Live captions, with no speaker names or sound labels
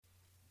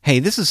Hey,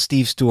 this is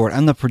Steve Stewart.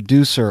 I'm the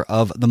producer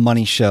of The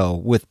Money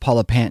Show with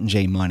Paula Pant and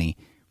Jay Money.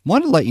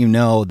 Wanted to let you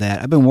know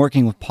that I've been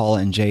working with Paula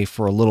and Jay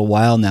for a little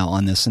while now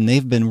on this, and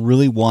they've been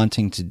really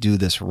wanting to do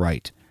this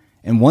right.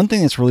 And one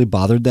thing that's really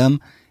bothered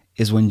them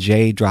is when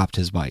Jay dropped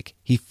his mic.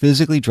 He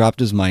physically dropped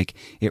his mic.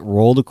 It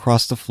rolled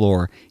across the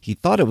floor. He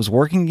thought it was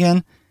working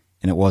again,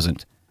 and it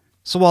wasn't.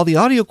 So while the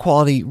audio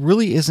quality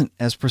really isn't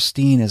as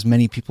pristine as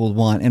many people would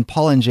want, and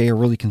Paula and Jay are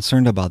really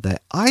concerned about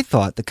that, I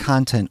thought the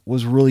content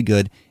was really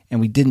good, and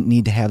we didn't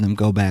need to have them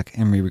go back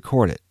and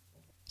re-record it.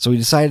 So we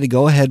decided to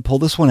go ahead, pull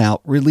this one out,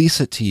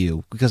 release it to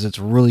you, because it's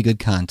really good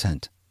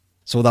content.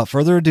 So without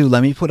further ado,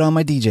 let me put on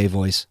my DJ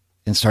voice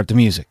and start the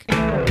music.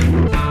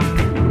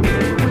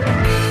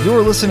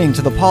 You're listening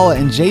to the Paula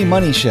and Jay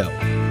Money Show.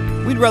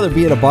 We'd rather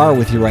be at a bar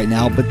with you right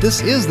now, but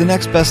this is the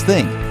next best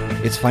thing.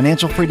 It's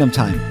financial freedom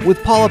time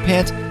with Paula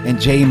Pant and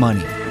Jay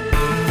Money.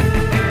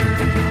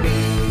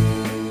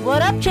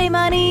 What up, Jay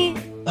Money?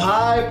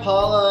 Hi,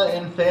 Paula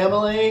and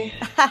family.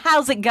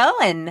 How's it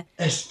going?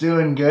 It's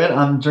doing good.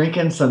 I'm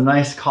drinking some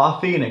nice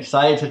coffee and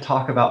excited to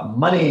talk about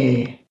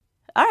money.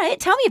 All right,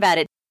 tell me about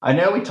it. I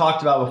know we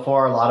talked about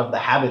before a lot of the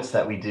habits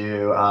that we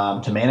do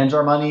to manage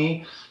our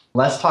money.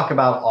 Let's talk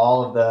about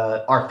all of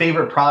our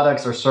favorite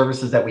products or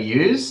services that we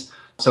use,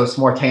 so it's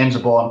more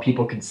tangible and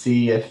people can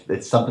see if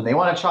it's something they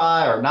want to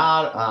try or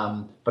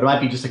not. But it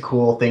might be just a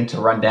cool thing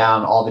to run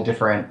down all the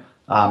different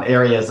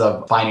areas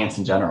of finance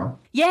in general.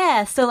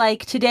 Yeah, so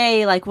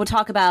today, we'll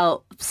talk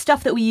about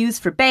stuff that we use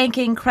for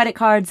banking, credit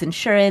cards,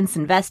 insurance,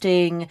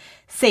 investing,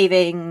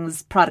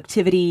 savings,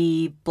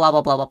 productivity, blah, blah,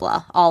 blah, blah,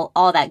 blah.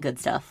 All that good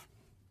stuff.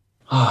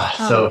 Oh,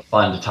 so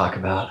fun to talk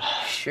about.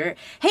 Sure.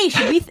 Hey,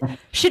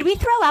 should we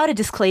throw out a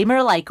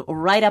disclaimer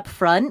right up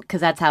front?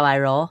 Because that's how I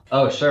roll.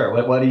 Oh, sure.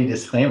 What are you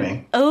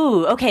disclaiming?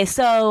 Oh, okay.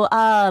 So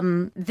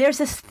there's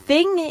this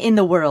thing in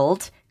the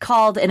world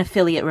called an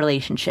affiliate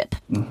relationship.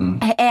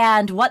 Mm-hmm.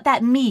 And what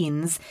that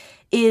means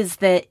is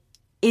that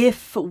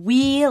if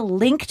we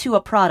link to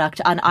a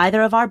product on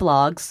either of our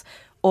blogs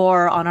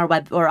or on our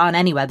web or on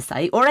any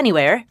website or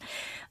anywhere,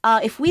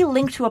 if we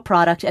link to a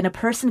product and a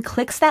person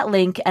clicks that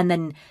link and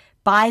then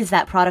buys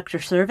that product or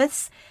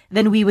service,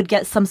 then we would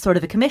get some sort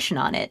of a commission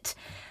on it.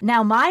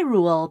 Now, my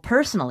rule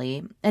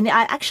personally, and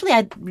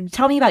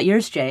tell me about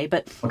yours, Jay,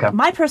 but okay.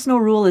 My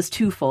personal rule is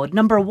twofold.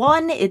 Number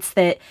one, it's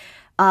that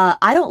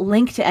I don't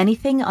link to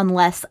anything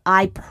unless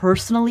I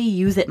personally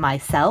use it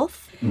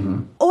myself.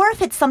 Mm-hmm. Or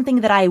if it's something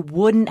that I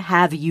wouldn't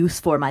have use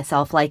for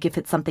myself, like if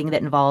it's something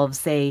that involves,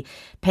 say,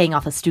 paying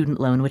off a student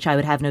loan, which I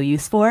would have no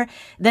use for,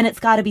 then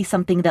it's got to be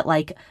something that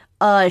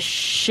a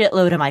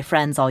shitload of my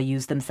friends all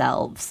use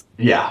themselves.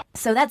 Yeah.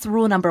 So that's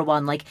rule number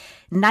one.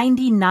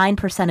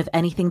 99% of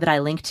anything that I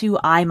link to,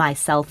 I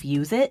myself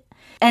use it.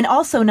 And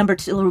also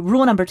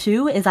rule number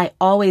two is I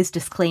always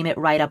disclaim it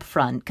right up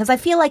front. Because I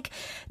feel like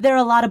there are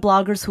a lot of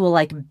bloggers who will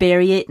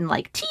bury it in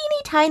teeny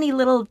tiny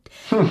little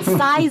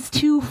size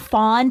 2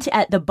 font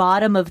at the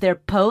bottom of their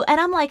post.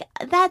 And I'm like,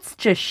 that's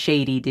just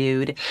shady,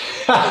 dude.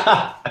 So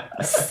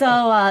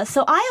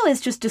I always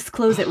just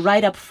disclose it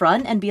right up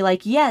front and be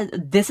like, yeah,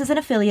 this is an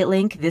affiliate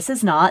link. This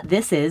is not.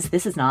 This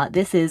is not.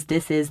 This is,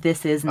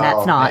 and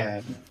that's not.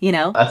 Man. You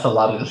know? That's a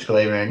lot of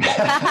disclaiming.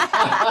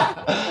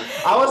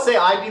 I would say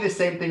I do the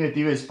same thing with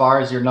you as far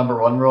as your number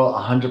one rule,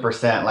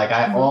 100%.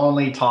 I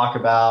only talk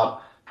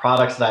about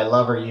products that I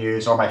love or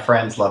use or my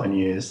friends love and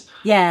use.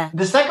 Yeah.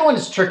 The second one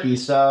is tricky.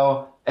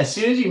 So as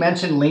soon as you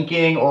mention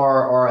linking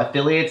or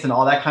affiliates and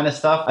all that kind of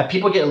stuff,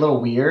 people get a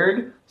little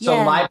weird. So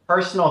yeah. My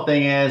personal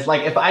thing is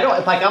if I'm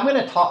going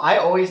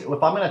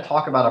to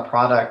talk about a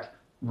product,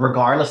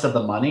 regardless of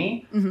the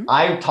money, mm-hmm.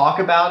 I talk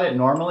about it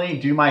normally,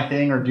 do my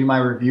thing or do my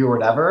review or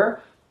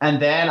whatever. And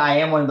then I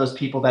am one of those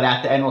people that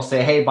at the end will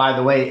say, hey, by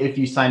the way, if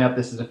you sign up,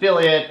 this is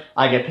affiliate,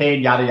 I get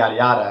paid, yada, yada,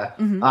 yada.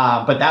 Mm-hmm.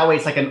 But that way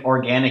it's an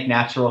organic,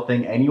 natural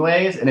thing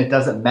anyways, and it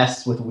doesn't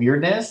mess with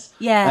weirdness.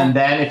 Yeah. And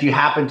then if you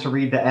happen to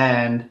read the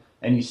end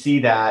and you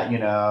see that,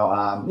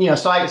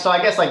 so I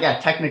guess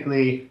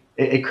technically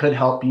it could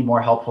be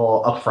more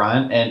helpful up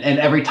front and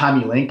every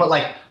time you link.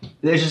 But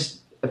there's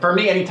just, for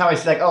me, anytime I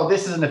see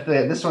this is an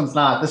affiliate, this one's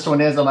not, this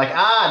one is,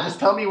 I'm just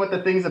tell me what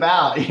the thing's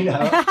about,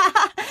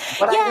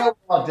 But yeah. I know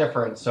we're all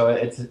different, so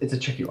it's a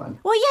tricky one.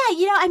 Well,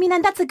 yeah,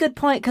 and that's a good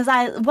point, because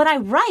when I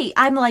write,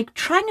 I'm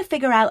trying to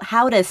figure out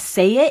how to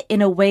say it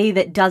in a way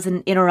that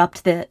doesn't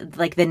interrupt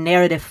the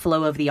narrative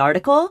flow of the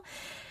article.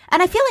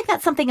 And I feel like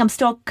that's something I'm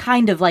still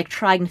kind of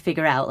trying to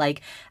figure out.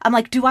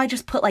 Do I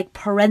just put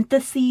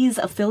parentheses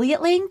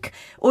affiliate link?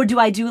 Or do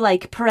I do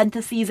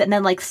parentheses and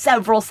then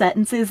several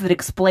sentences that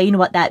explain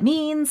what that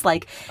means?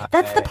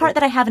 That's the part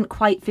that I haven't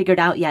quite figured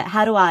out yet.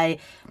 How do I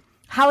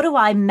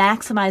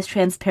maximize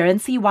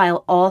transparency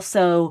while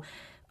also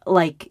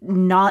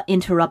not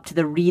interrupt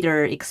the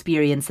reader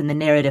experience and the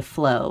narrative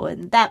flow?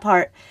 And that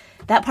part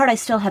I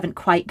still haven't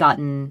quite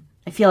gotten.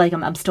 I feel like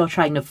I'm still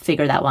trying to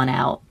figure that one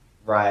out.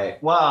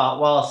 Right.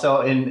 Well.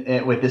 So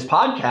with this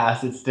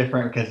podcast, it's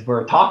different because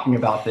we're talking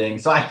about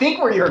things. So I think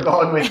where you're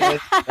going with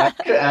this,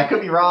 I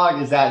could be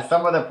wrong, is that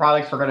some of the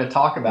products we're going to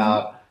talk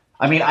about,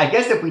 I mean, I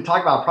guess if we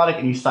talk about a product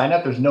and you sign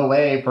up, there's no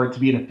way for it to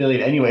be an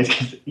affiliate anyways,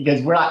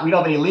 because we don't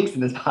have any links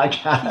in this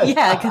podcast.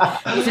 Yeah,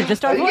 because these are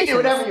just our voices. You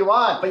can do whatever you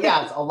want. But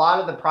yeah, it's a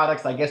lot of the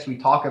products I guess we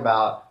talk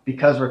about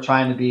because we're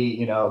trying to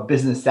be,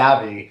 business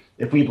savvy.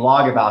 If we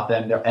blog about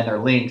them and their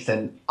links,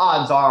 and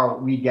odds are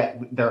we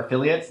get their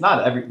affiliates.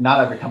 Not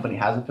every company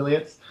has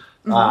affiliates.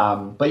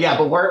 Mm-hmm.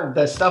 But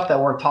the stuff that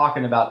we're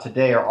talking about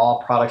today are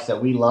all products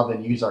that we love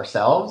and use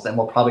ourselves, and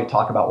we'll probably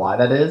talk about why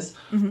that is.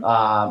 Mm-hmm.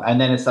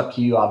 And then it's up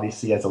to you,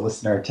 obviously, as a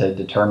listener, to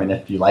determine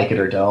if you like it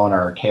or don't,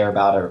 or care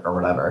about it or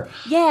whatever.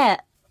 Yeah.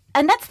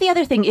 And that's the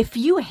other thing. If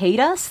you hate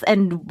us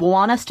and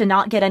want us to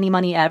not get any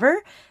money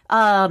ever,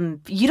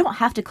 you don't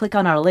have to click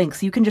on our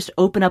links. You can just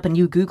open up a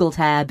new Google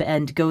tab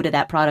and go to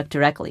that product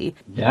directly.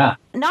 Yeah.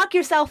 Knock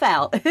yourself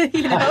out.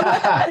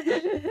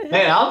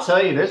 Man, I'll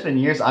tell you, there's been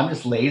years I'm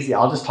just lazy.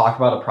 I'll just talk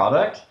about a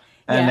product.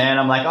 And then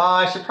I'm like,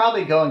 I should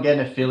probably go and get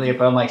an affiliate.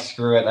 But I'm like,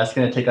 screw it. That's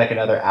going to take like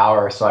another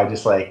hour. So I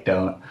just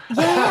don't.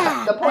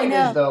 Yeah, the point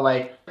is,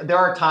 though, there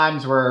are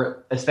times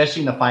where,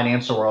 especially in the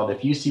financial world,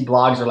 if you see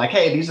blogs are like,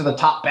 hey, these are the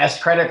top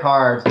best credit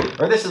cards,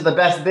 or this is the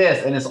best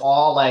this, and it's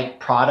all like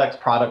product,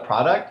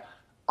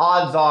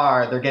 odds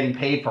are they're getting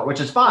paid for it, which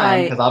is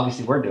fine because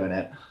obviously we're doing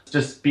it.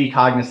 Just be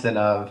cognizant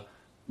of,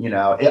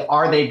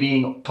 are they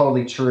being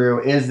totally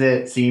true? Is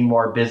it seem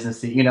more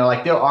businessy?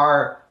 There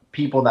are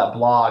people that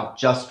blog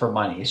just for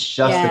money. It's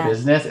just a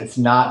business. It's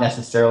not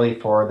necessarily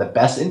for the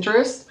best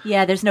interest.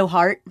 Yeah, there's no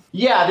heart.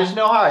 Yeah, there's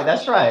no heart.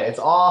 That's right. It's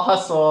all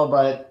hustle,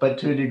 but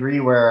to a degree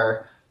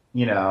where,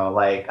 I don't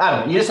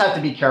know. You just have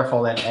to be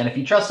careful. And if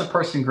you trust a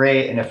person,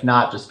 great. And if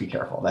not, just be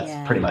careful.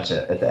 That's pretty much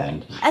it at the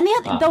end. And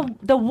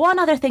the one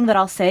other thing that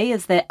I'll say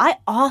is that I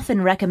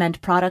often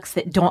recommend products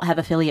that don't have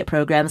affiliate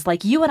programs.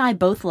 Like you and I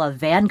both love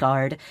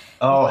Vanguard.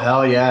 Oh,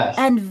 hell yes.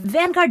 And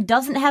Vanguard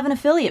doesn't have an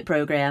affiliate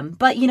program.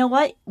 But you know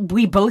what?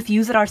 We both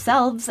use it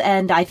ourselves.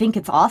 And I think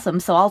it's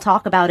awesome. So I'll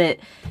talk about it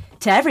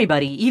to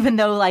everybody, even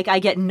though I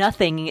get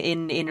nothing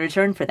in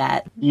return for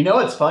that.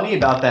 What's funny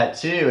about that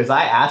too is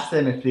I asked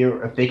them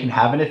if they can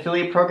have an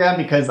affiliate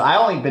program, because I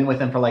only been with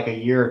them for like a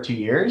year or 2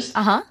 years.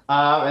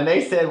 And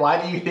they said,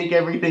 why do you think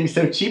everything's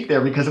so cheap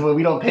there? Because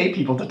we don't pay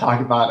people to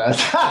talk about us.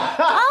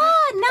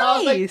 Nice. I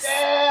was like,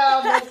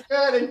 damn, that's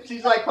good. And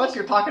she's like, plus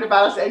you're talking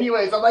about us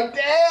anyways. I'm like,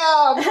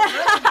 damn.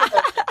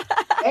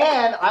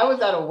 And I was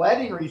at a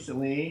wedding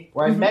recently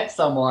where I met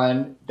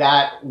someone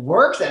that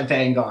works at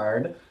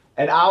Vanguard.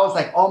 And I was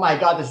like, oh my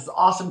God, this is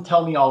awesome.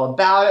 Tell me all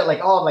about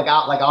it.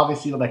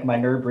 Obviously, my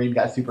nerd brain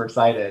got super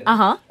excited.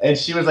 And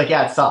she was like,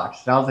 yeah, it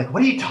sucks. And I was like,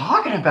 what are you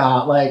talking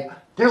about?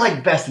 They're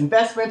like best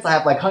investments. I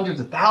have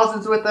hundreds of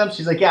thousands with them.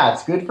 She's like, yeah,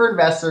 it's good for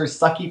investors,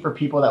 sucky for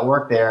people that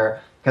work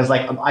there. Because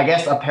I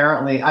guess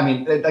apparently,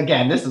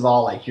 again, this is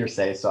all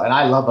hearsay. So, and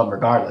I love them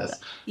regardless.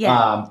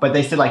 Yeah. But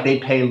they said they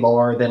pay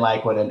lower than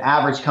what an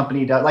average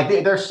company does.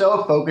 They're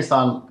so focused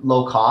on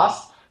low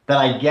cost that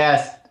I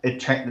guess they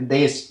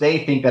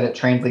think that it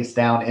translates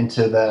down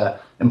into the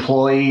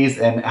employees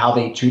and how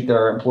they treat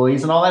their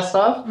employees and all that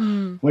stuff,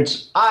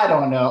 which I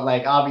don't know.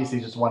 Obviously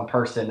just one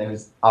person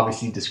who's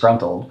obviously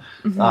disgruntled.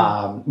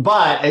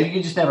 But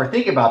you just never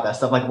think about that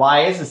stuff.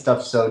 Why is this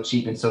stuff so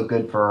cheap and so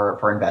good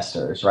for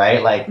investors,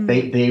 right?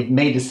 They've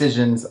made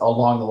decisions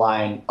along the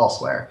line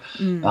elsewhere.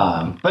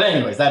 But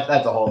anyways,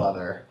 that's a whole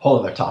other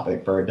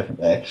topic for a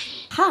different day.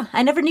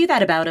 I never knew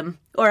that about him.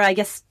 Or I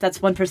guess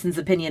that's one person's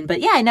opinion.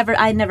 But yeah, I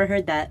never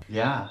heard that.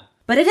 Yeah.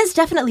 But it is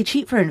definitely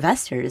cheap for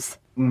investors.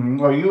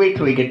 Well, you wait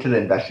till we get to the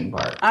investing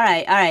part. All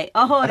right.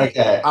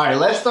 Okay. All right.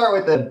 Let's start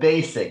with the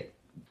basic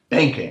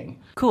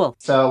banking. Cool.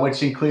 So,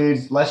 which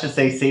includes, let's just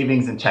say,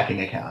 savings and checking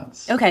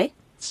accounts. Okay.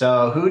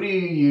 So, who do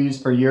you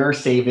use for your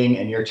saving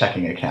and your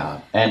checking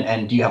account?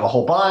 And do you have a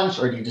whole bunch,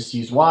 or do you just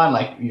use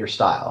one, your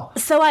style?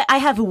 So, I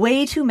have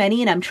way too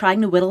many, and I'm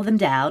trying to whittle them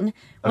down.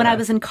 When I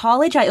was in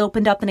college, I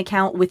opened up an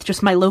account with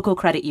just my local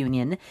credit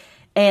union.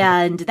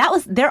 And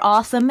they're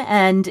awesome.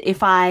 And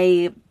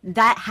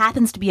that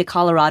happens to be a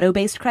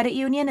Colorado-based credit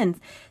union. And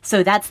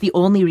so that's the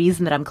only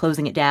reason that I'm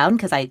closing it down,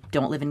 because I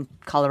don't live in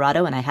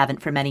Colorado and I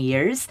haven't for many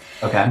years.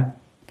 Okay.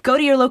 Go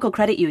to your local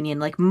credit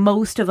union.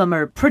 Most of them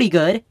are pretty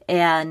good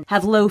and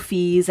have low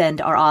fees and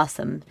are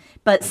awesome.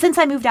 But since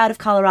I moved out of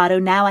Colorado,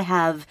 now I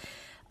have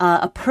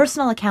a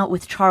personal account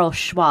with Charles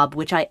Schwab,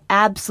 which I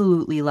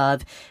absolutely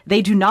love.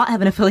 They do not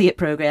have an affiliate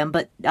program,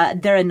 but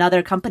they're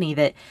another company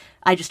that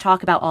I just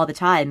talk about all the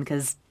time,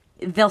 because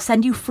they'll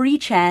send you free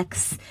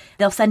checks.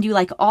 They'll send you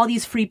all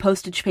these free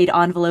postage paid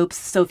envelopes.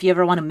 So if you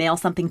ever want to mail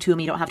something to them,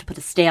 you don't have to put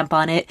a stamp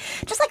on it.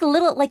 Just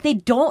they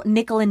don't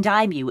nickel and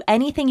dime you.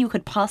 Anything you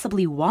could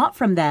possibly want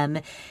from them,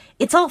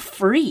 it's all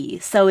free.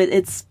 So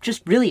it's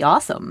just really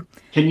awesome.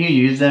 Can you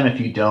use them if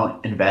you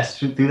don't invest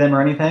through them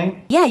or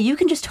anything? Yeah, you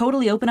can just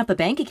totally open up a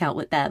bank account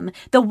with them.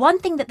 The one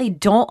thing that they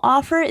don't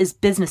offer is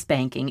business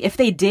banking. If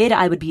they did,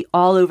 I would be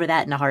all over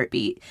that in a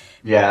heartbeat.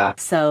 Yeah.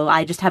 So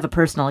I just have a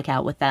personal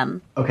account with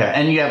them. Okay.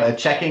 And you have a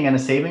checking and a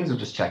savings, or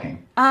just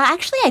checking?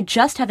 Actually, I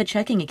just have a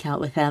checking account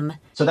with them.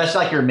 So that's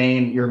your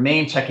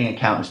main checking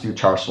account is through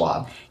Charles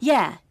Schwab?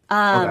 Yeah.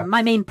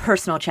 My main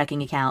personal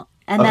checking account.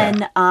 And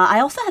then I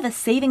also have a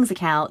savings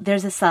account.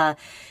 There's this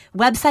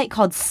website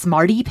called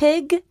Smarty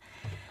Pig.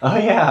 Oh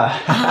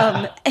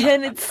yeah.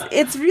 And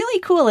it's really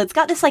cool. It's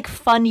got this like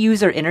fun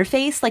user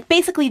interface. Like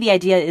basically the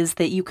idea is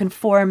that you can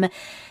form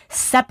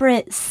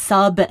separate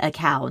sub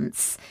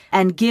accounts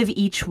and give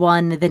each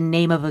one the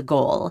name of a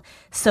goal.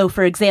 So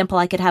for example,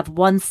 I could have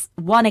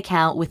one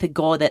account with a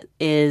goal that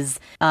is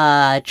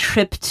a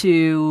trip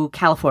to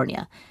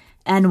California,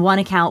 and one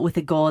account with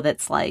a goal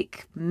that's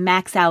like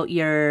max out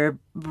your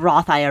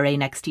Roth IRA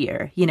next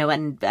year, you know,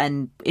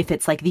 and if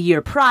it's like the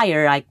year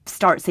prior, I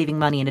start saving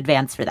money in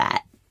advance for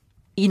that.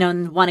 You know,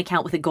 and one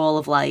account with a goal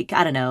of like,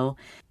 I don't know,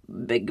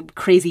 big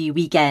crazy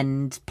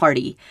weekend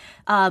party.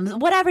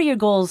 Whatever your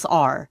goals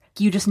are,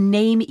 you just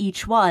name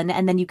each one,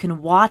 and then you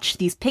can watch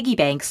these piggy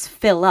banks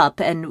fill up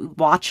and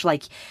watch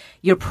like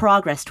your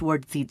progress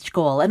towards each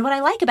goal. And what I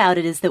like about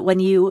it is that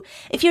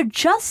if you're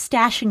just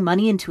stashing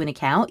money into an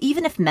account,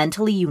 even if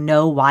mentally you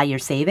know why you're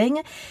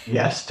saving.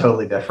 Yes,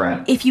 totally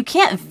different. If you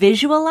can't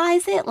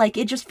visualize it, like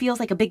it just feels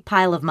like a big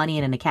pile of money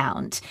in an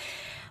account.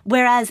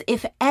 Whereas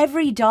if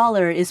every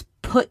dollar is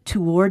put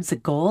towards a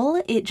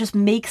goal, it just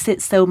makes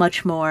it so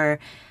much more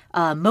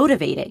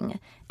motivating.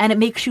 And it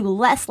makes you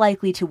less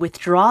likely to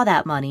withdraw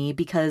that money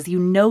because you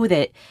know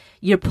that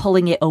you're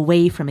pulling it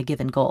away from a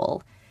given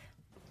goal.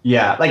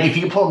 Yeah, like if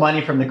you pull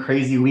money from the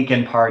crazy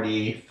weekend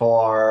party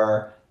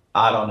for,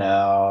 I don't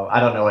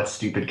know what's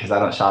stupid because I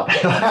don't shop.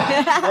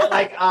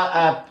 Like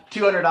a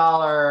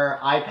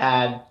 $200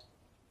 iPad,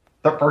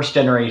 the first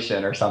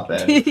generation or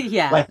something.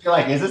 Yeah. Like you're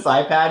like, is this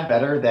iPad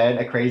better than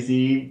a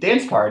crazy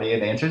dance party?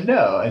 And the answer is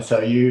no. And so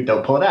you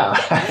don't pull it out.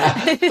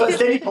 So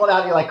instead you pull it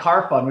out, you're like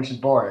car fun, which is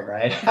boring,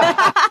 right?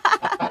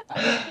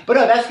 But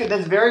no, that's good.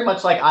 That's very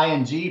much like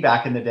ING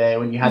back in the day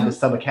when you had the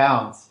sub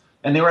accounts.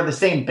 And they were the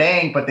same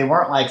bank, but they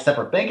weren't like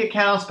separate bank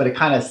accounts, but it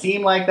kind of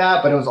seemed like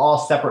that. But it was all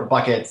separate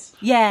buckets,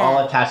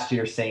 all attached to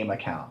your same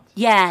account.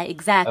 Yeah,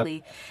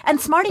 exactly.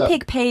 And Smarty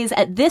Pig pays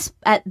at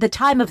the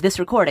time of this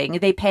recording,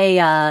 they pay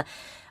a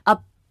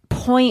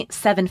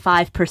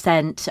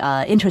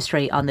 0.75% interest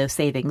rate on those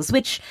savings,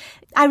 which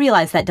I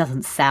realize that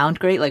doesn't sound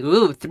great, like,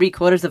 ooh,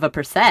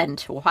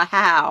 0.75%.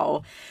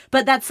 Wow.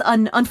 But that's,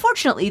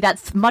 unfortunately,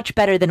 that's much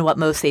better than what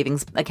most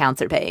savings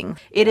accounts are paying.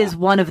 It is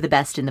one of the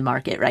best in the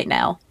market right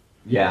now.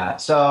 Yeah.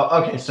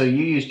 So you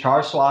use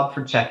Charles Schwab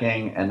for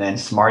checking and then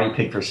Smarty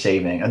Pig for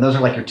saving. And those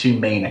are like your two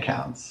main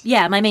accounts.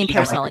 Yeah, my main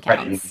personal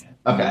accounts.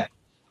 Okay.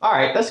 All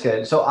right. That's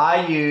good. So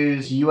I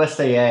use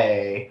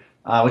USAA,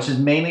 which is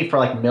mainly for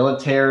like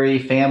military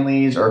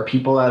families or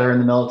people that are in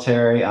the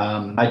military.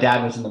 My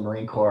dad was in the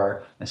Marine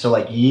Corps. And so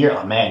like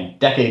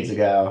decades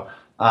ago,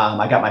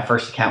 I got my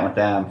first account with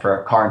them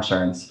for car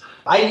insurance.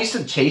 I used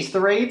to chase the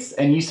rates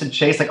and used to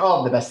chase like,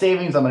 oh, the best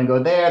savings, I'm going to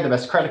go there. The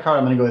best credit card,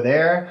 I'm going to go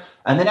there.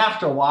 And then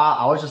after a while,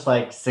 I was just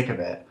like sick of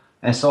it.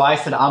 And so I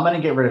said, I'm going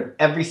to get rid of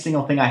every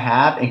single thing I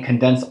have and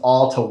condense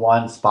all to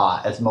one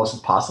spot as most as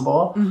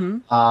possible.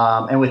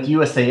 Mm-hmm. And with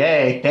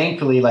USAA,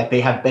 thankfully, like they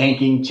have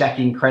banking,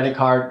 checking, credit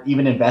card,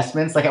 even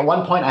investments. Like at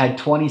one point I had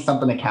 20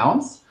 something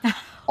accounts,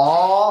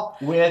 all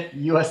with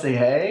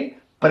USAA,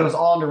 but it was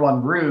all under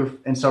one roof.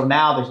 And so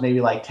now there's maybe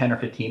like 10 or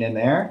 15 in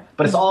there,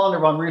 but it's all under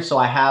one roof. So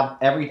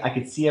I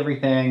could see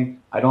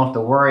everything. I don't have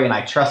to worry and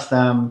I trust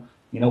them.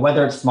 You know,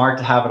 whether it's smart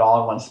to have it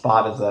all in one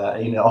spot is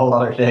a whole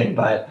other thing,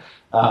 but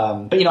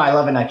you know, I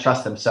love it and I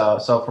trust them. So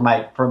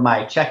for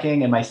my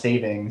checking and my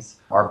savings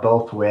are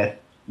both with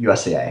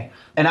USAA.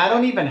 And I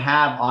don't even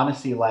have,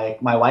 honestly,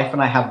 like my wife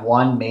and I have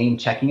one main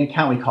checking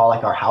account we call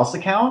like our house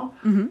account.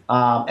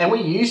 Mm-hmm. And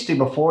we used to,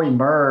 before we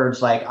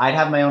merged, like I'd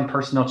have my own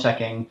personal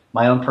checking,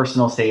 my own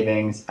personal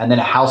savings, and then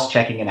a house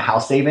checking and a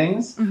house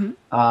savings. Mm-hmm.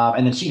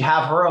 And then she'd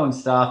have her own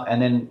stuff,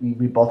 and then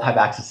we both have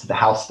access to the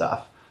house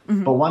stuff.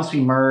 Mm-hmm. But once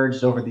we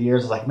merged over the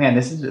years, I was like, man,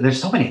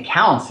 there's so many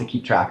accounts to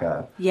keep track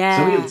of.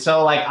 Yeah.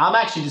 So like, I'm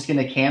actually just going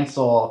to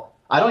cancel.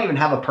 I don't even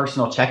have a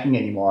personal checking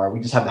anymore. We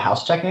just have the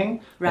house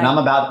checking. Right.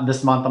 And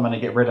this month, I'm going to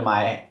get rid of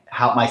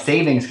my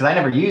savings because I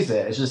never use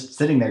it. It's just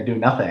sitting there doing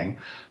nothing,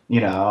 you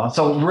know?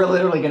 So we're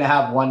literally going to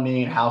have one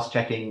main house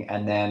checking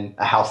and then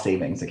a house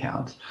savings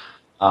account.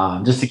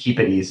 Just to keep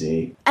it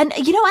easy. And,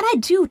 you know, and I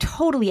do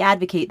totally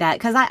advocate that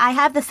because I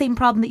have the same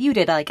problem that you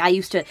did. Like, I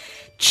used to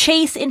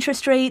chase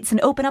interest rates and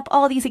open up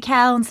all these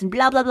accounts and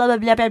blah, blah, blah, blah,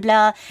 blah, blah,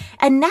 blah.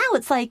 And now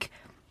it's like,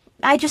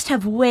 I just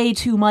have way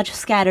too much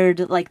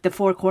scattered, like, the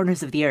four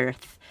corners of the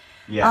earth.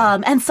 Yeah.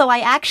 And so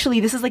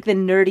this is like the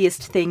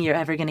nerdiest thing you're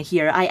ever going to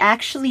hear. I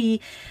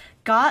actually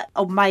got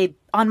on my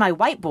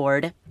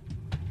whiteboard,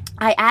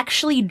 I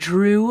actually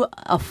drew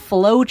a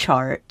flow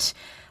chart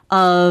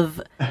of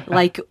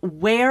like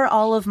where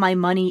all of my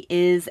money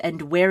is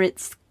and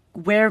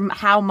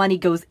how money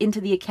goes into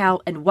the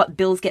account and what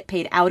bills get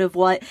paid out of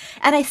what.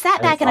 And I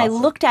sat back and awesome. I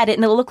looked at it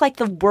and it looked like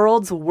the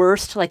world's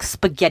worst like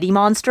spaghetti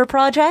monster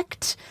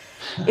project.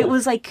 It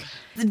was like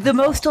the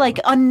most like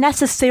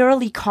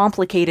unnecessarily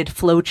complicated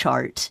flow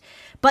chart.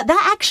 But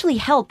that actually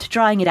helped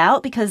drawing it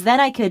out because then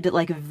I could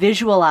like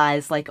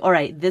visualize like, all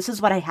right, this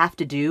is what I have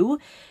to do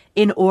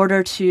in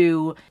order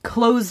to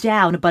close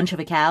down a bunch of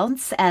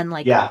accounts and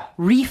like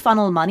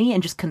refunnel money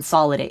and just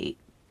consolidate.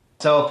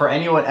 So for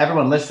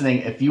everyone listening,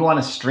 if you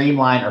want to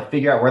streamline or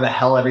figure out where the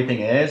hell everything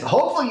is,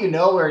 hopefully you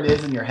know where it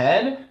is in your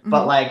head.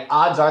 But like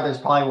odds are there's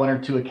probably one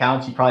or two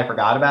accounts you probably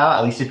forgot about,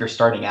 at least if you're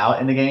starting out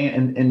in the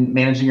game and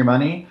managing your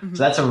money.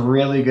 So that's a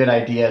really good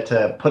idea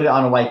to put it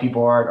on a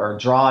whiteboard or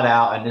draw it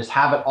out and just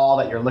have it all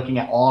that you're looking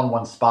at all in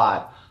one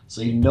spot.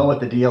 So you know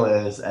what the deal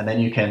is, and then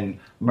you can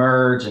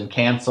merge and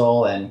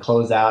cancel and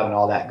close out and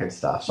all that good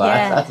stuff. So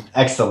that's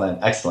an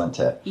excellent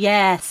tip.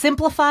 Yeah,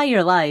 simplify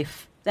your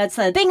life. That's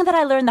a thing that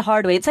I learned the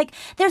hard way. It's like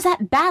there's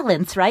that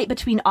balance, right,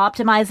 between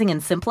optimizing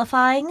and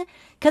simplifying.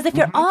 Because if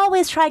you're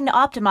always trying to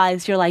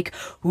optimize, you're like,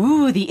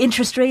 ooh, the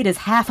interest rate is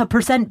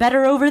 0.5%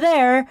 better over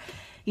there,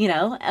 you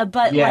know.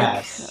 But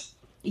like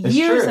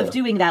years of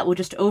doing that will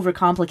just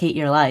overcomplicate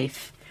your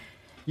life.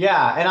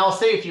 Yeah, and I'll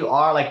say if you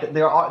are like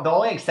the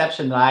only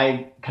exception that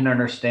I can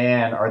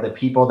understand are the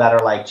people that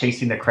are like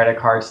chasing the credit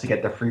cards to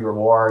get the free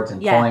rewards and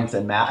points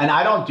and and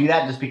I don't do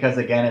that just because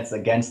again it's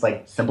against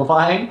like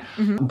simplifying.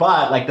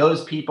 But like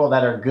those people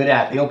that are good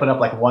at, they open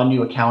up like one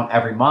new account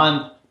every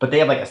month, but they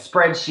have like a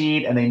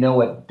spreadsheet and they know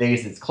what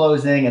days it's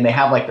closing and they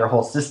have like their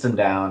whole system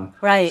down.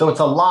 Right. So it's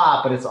a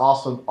lot, but it's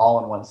also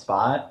all in one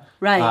spot.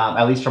 Right.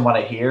 At least from what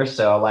I hear.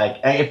 So like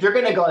if you're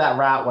going to go that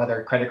route,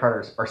 whether credit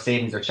card or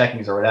savings or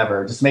checkings or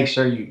whatever, just make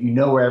sure you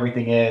know where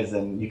everything is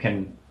and you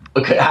can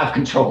have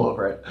control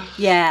over it.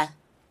 Yeah.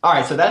 All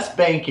right. So that's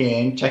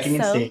banking, checking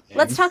and savings.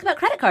 Let's talk about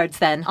credit cards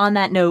then on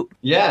that note.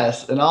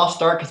 Yes. And I'll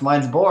start because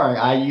mine's boring.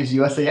 I use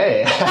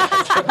USAA.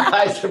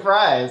 Surprise,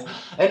 surprise.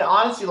 And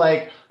honestly,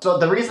 like, so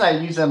the reason I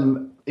use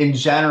them in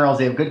general is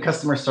they have good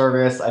customer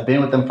service. I've been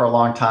with them for a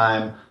long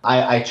time.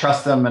 I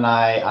trust them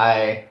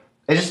and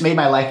it just made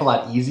my life a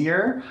lot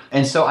easier.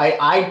 And so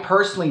I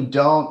personally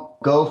don't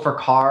go for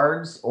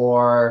cards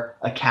or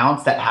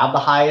accounts that have the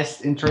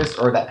highest interest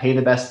or that pay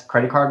the best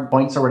credit card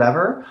points or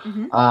whatever,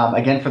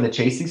 again, for the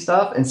chasing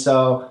stuff. And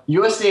so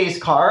USA's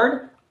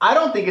card, I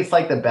don't think it's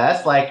like the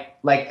best. Like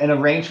in a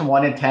range from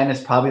 1 to 10 is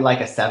probably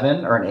like a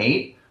 7 or an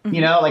 8.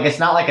 You know, like it's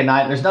not like a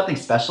 9. There's nothing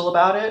special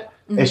about it.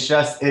 It's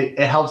just it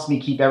helps me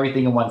keep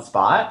everything in one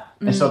spot.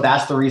 And so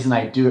that's the reason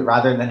I do it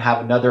rather than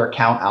have another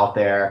account out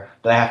there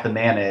that I have to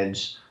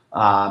manage.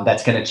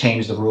 That's going to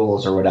change the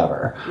rules or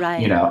whatever, right?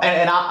 You know,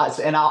 and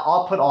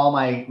I'll put all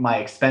my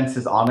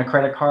expenses on the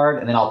credit card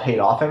and then I'll pay it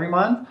off every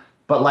month.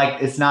 But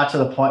like, it's not to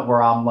the point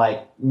where I'm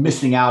like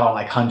missing out on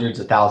like hundreds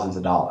of thousands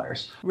of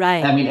dollars,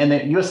 right? I mean, and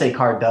the USA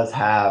card does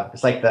have,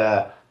 it's like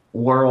the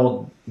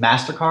World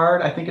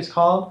MasterCard, I think it's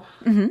called.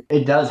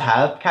 It does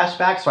have cash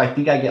back, so I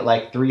think I get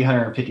like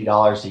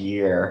 $350 a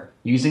year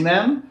using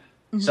them.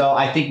 So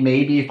I think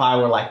maybe if I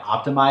were like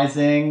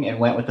optimizing and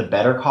went with a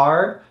better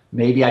card,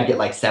 maybe I'd get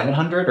like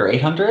 700 or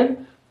 800,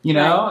 you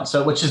know, right.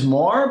 So which is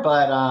more,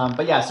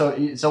 but yeah.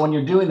 So when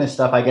you're doing this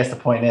stuff, I guess the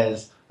point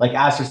is like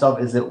ask yourself: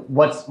 is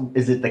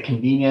it the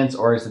convenience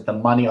or is it the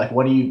money? Like,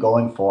 what are you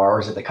going for, or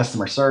is it the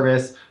customer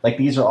service? Like,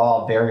 these are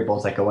all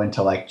variables that go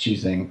into like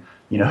choosing,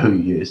 you know, who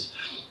you use.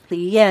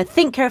 Yeah,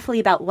 think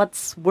carefully about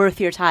what's worth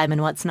your time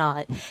and what's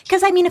not.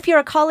 Because, I mean, if you're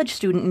a college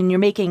student and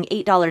you're making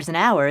 $8 an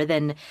hour,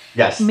 then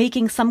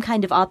making some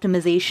kind of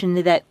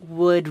optimization that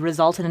would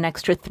result in an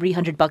extra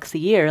 $300 a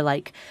year,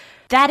 like,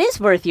 that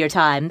is worth your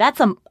time. That's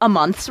a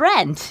month's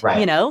rent, right.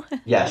 You know?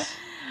 Yes.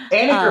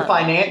 And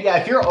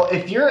if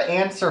if your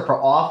answer for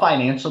all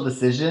financial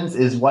decisions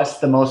is what's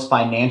the most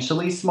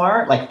financially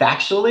smart, like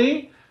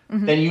factually,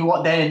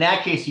 then in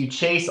that case you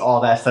chase all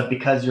that stuff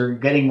because you're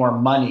getting more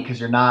money because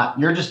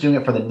you're just doing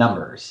it for the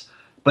numbers.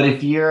 But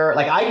if you're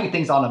like, I do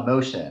things on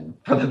emotion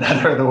for the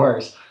better or the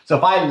worse. So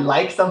if I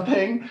like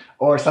something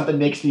or something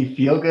makes me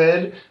feel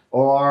good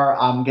or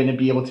I'm going to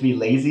be able to be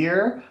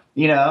lazier,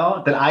 you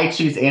know, then I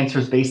choose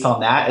answers based on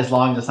that as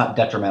long as it's not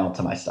detrimental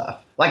to my stuff.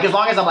 Like as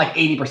long as I'm like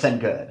 80%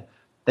 good,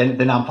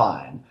 then I'm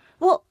fine.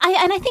 Well,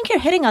 I think you're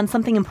hitting on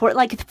something important.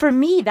 Like, for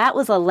me, that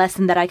was a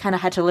lesson that I kind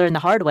of had to learn the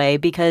hard way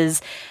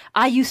because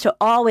I used to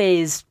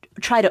always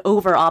try to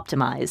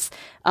over-optimize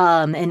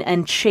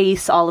and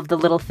chase all of the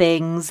little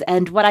things.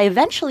 And what I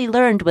eventually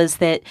learned was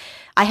that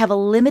I have a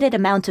limited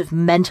amount of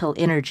mental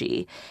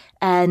energy.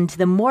 And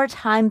the more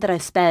time that I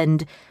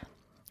spend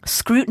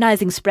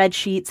scrutinizing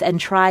spreadsheets and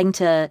trying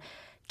to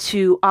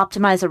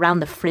optimize around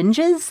the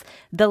fringes,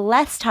 the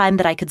less time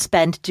that I could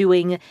spend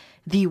doing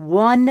the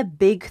one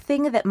big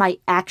thing that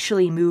might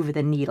actually move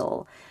the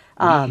needle.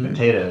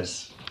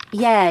 Potatoes.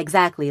 Yeah,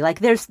 exactly. Like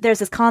there's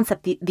this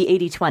concept, the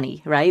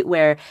 80-20, right?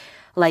 Where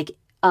like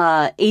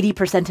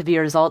 80% of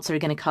your results are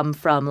going to come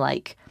from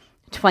like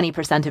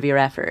 20% of your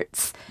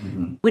efforts,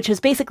 which is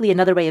basically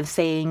another way of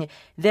saying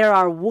there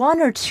are one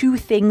or two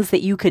things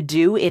that you could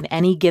do in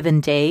any given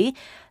day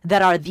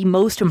that are the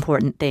most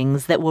important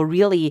things that will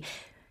really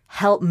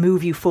help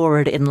move you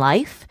forward in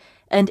life.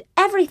 And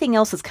everything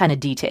else is kind of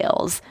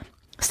details.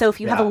 So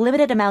if you have a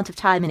limited amount of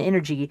time and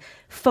energy,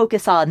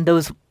 focus on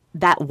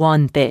that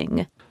one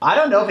thing. I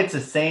don't know if it's the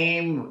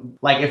same,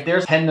 like if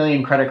there's 10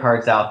 million credit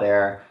cards out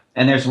there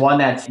and there's one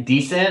that's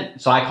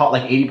decent, so I call it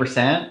like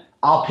 80%,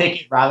 I'll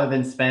pick it rather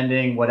than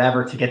spending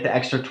whatever to get the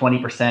extra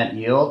 20%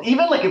 yield.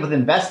 Even like with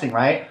investing,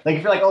 right? Like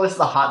if you're like, oh, this is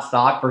a hot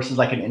stock versus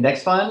like an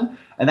index fund,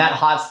 and that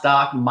hot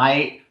stock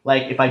might,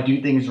 like if I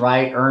do things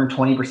right, earn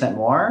 20%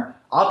 more.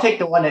 I'll take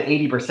the one at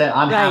 80%.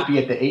 I'm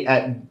happy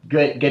at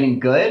getting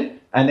good,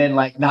 and then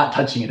like not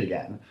touching it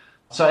again.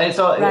 So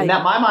in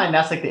my mind,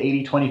 that's like the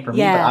 80-20 for me,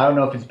 but I don't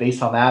know if it's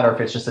based on that or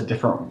if it's just a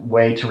different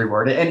way to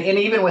reword it. And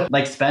even with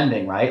like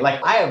spending, right? Like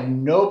I have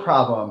no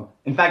problem.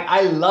 In fact,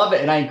 I love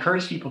it. And I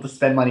encourage people to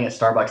spend money at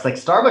Starbucks. Like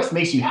Starbucks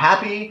makes you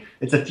happy.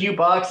 It's a few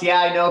bucks. Yeah,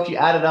 I know if you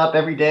add it up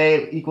every day,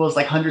 it equals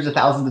like hundreds of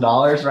thousands of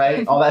dollars,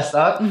 right? All that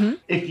stuff. Mm-hmm.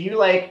 If you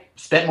like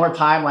spent more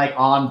time like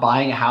on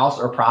buying a house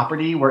or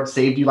property where it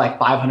saved you like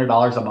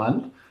 $500 a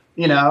month,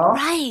 you know?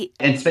 Right.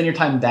 And spend your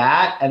time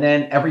that. And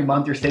then every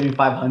month you're saving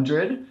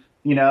 $500.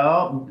 You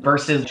know,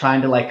 versus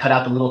trying to like cut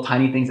out the little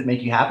tiny things that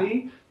make you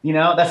happy. You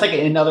know, that's like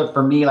another,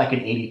 for me, like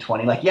an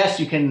 80-20. Like, yes,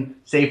 you can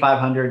save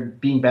 $500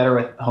 being better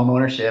with home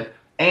ownership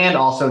and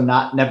also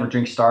never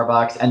drink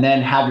Starbucks and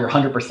then have your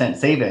 100%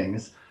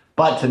 savings.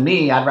 But to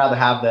me, I'd rather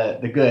have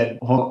the good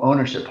home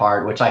ownership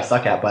part, which I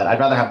suck at, but I'd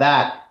rather have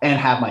that and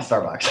have my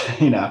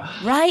Starbucks, you know?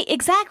 Right,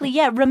 exactly.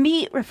 Yeah,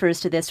 Ramit refers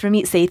to this.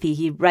 Ramit Sethi,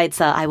 he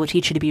writes, I Will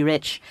Teach You to Be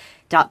Rich.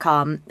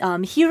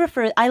 He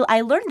refers.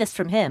 I learned this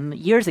from him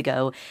years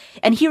ago,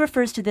 and he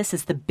refers to this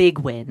as the big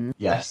win.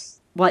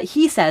 Yes. What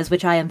he says,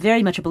 which I am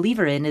very much a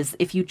believer in, is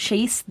if you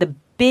chase the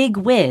big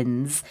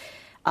wins,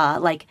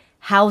 like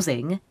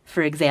housing,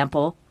 for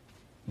example,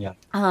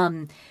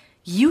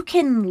 you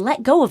can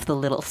let go of the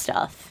little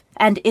stuff,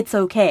 and it's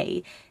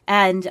okay.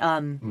 And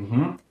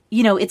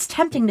you know, it's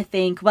tempting to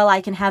think, well, I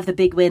can have the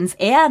big wins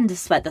and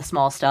sweat the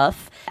small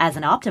stuff as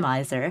an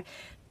optimizer,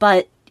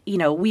 but you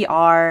know, we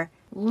are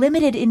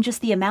limited in just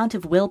the amount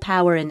of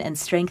willpower and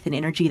strength and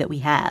energy that we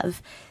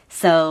have.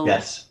 So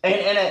yes, and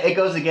it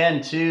goes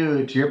again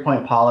to your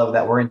point, Paulo,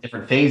 that we're in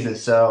different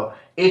phases. So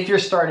if you're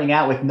starting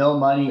out with no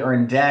money or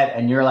in debt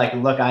and you're like,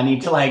 look, I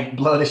need to like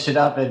blow this shit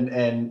up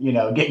and you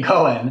know, get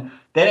going,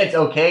 then it's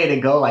okay to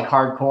go like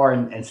hardcore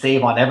and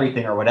save on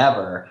everything or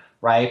whatever,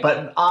 right?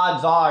 But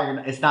odds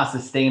are it's not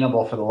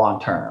sustainable for the long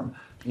term.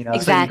 You know,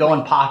 exactly. So you go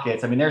in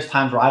pockets. I mean, there's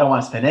times where I don't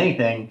want to spend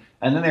anything.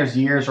 And then there's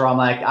years where I'm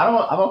like,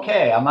 I'm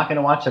okay. I'm not going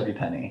to watch every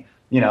penny.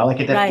 You know, like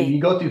you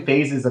go through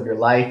phases of your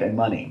life and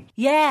money.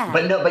 Yeah.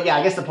 But yeah,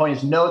 I guess the point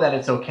is know that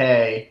it's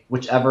okay,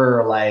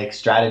 whichever like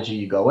strategy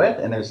you go with.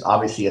 And there's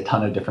obviously a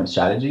ton of different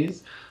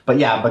strategies. But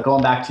yeah, but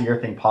going back to your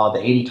thing, Paul, the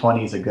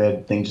 80-20 is a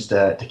good thing just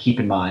to keep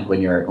in mind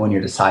when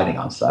you're deciding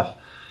on stuff.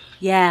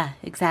 Yeah,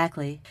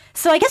 exactly.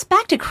 So I guess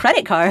back to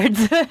credit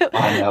cards.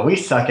 I know, we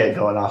suck at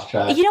going off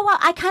track. You know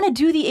what? I kind of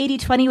do the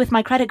 80-20 with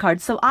my credit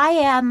cards. So I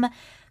am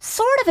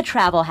sort of a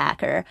travel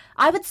hacker.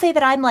 I would say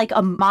that I'm like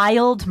a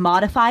mild,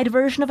 modified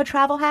version of a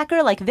travel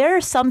hacker. Like there are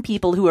some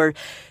people who are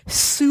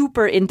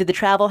super into the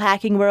travel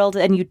hacking world,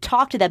 and you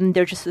talk to them and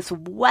they're just this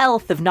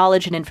wealth of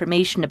knowledge and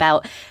information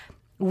about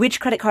which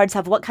credit cards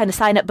have what kind of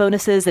sign-up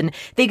bonuses, and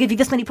they give you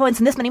this many points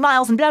and this many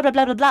miles and blah, blah,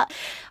 blah, blah, blah.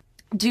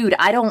 Dude,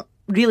 I don't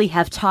really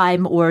have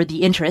time or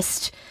the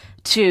interest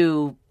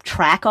to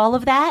track all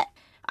of that.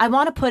 I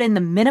want to put in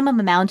the minimum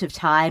amount of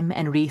time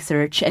and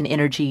research and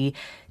energy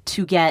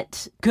to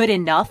get good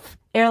enough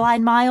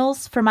airline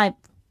miles for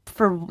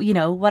you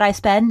know what I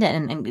spend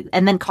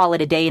and then call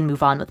it a day and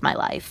move on with my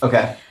life.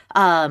 Okay.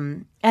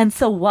 And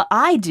so what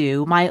I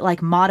do, my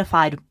like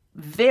modified,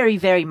 very,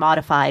 very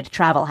modified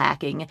travel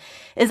hacking,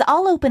 is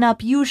I'll open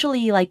up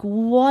usually like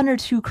 1 or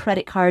 2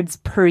 credit cards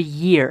per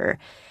year,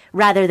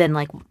 rather than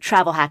like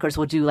travel hackers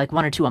will do like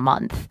 1 or 2 a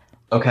month.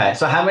 Okay.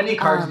 So how many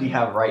cards do you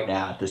have right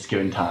now at this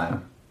given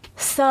time?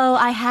 So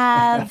I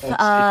have,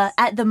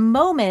 at the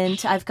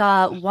moment, I've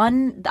got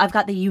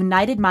the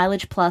United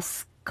Mileage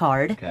Plus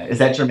card. Okay. Is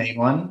that your main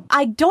one?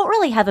 I don't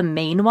really have a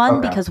main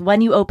one because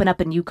when you open up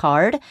a new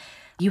card,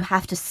 you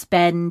have to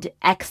spend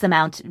X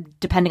amount,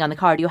 depending on the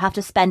card, you have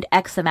to spend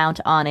X amount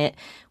on it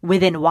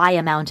within Y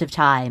amount of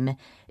time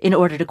in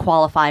order to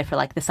qualify for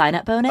like the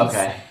sign-up bonus.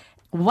 Okay.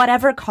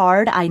 Whatever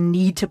card I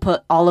need to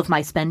put all of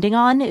my spending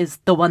on is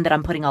the one that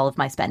I'm putting all of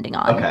my spending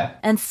on. Okay.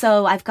 And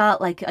so I've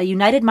got like a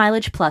United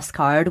Mileage Plus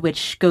card,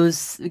 which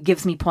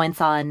gives me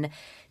points on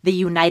the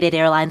United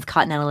Airlines,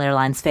 Continental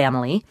Airlines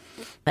family.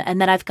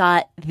 And then I've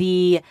got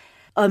the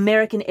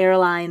American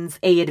Airlines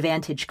A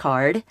Advantage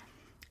card.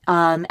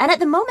 And at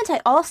the moment,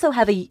 I also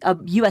have a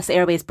U.S.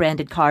 Airways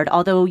branded card,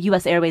 although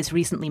U.S. Airways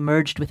recently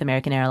merged with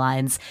American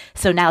Airlines.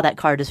 So now that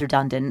card is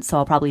redundant, so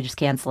I'll probably just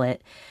cancel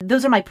it.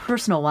 Those are my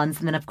personal ones.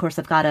 And then, of course,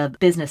 I've got a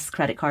business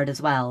credit card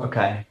as well.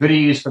 Okay. Who do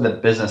you use for the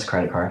business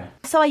credit card?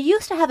 So I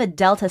used to have a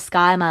Delta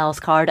Sky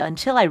Miles card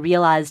until I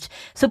realized,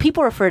 so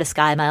people refer to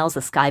Sky Miles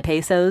as Sky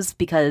Pesos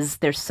because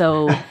they're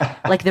so,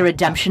 like the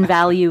redemption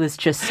value is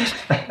just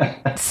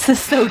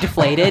so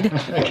deflated.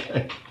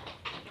 Okay.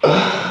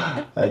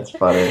 That's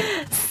funny.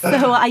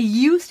 So I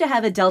used to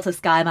have a Delta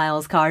Sky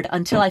Miles card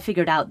until I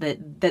figured out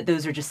that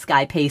those are just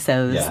Sky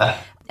Pesos.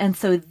 Yeah. And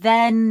so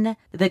then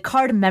the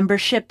card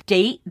membership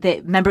date,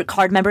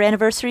 card member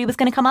anniversary was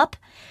going to come up.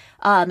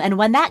 And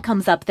when that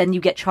comes up, then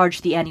you get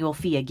charged the annual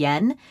fee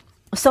again.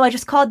 So I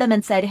just called them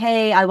and said,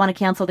 hey, I want to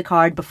cancel the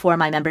card before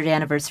my member's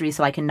anniversary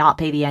so I can not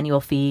pay the annual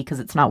fee because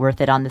it's not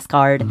worth it on this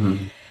card.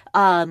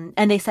 Mm-hmm.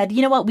 And they said,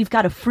 you know what? We've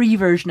got a free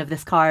version of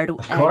this card.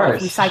 Of course.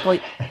 If we cycle...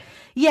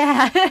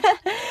 Yeah.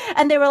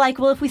 And they were like,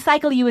 well, if we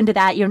cycle you into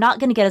that, you're not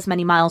going to get as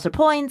many miles or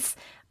points,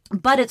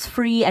 but it's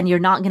free and you're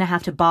not going to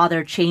have to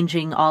bother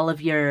changing all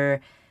of your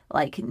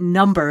like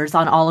numbers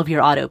on all of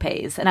your auto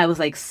pays. And I was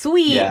like,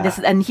 sweet. Yeah.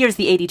 And here's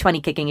the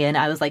 80/20 kicking in.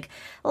 I was like,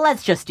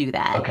 let's just do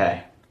that.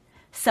 Okay.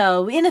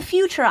 So in the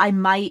future, I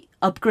might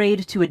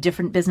upgrade to a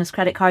different business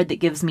credit card that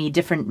gives me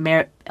different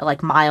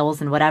like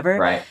miles and whatever.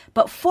 Right.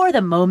 But for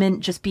the moment,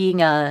 just being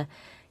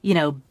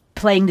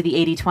playing to the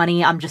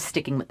 80/20, I'm just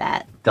sticking with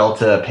that.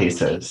 Delta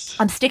pesos.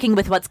 I'm sticking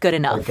with what's good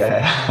enough. Okay.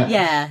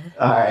 Yeah.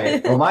 All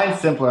right. Well, mine's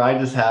simpler. I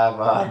just have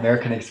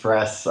American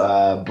Express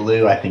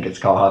Blue, I think it's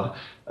called.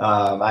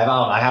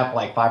 I have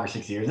like 5 or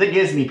 6 years. It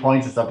gives me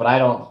points and stuff, but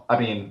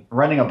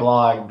running a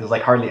blog, there's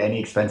like hardly any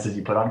expenses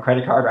you put on a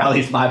credit card, or at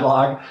least my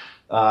blog.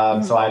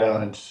 So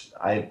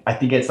I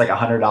think it's like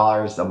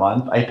 $100 a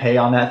month I pay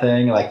on that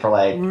thing, like for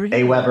like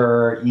Really?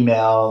 AWeber,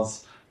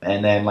 emails,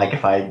 and then like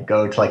if I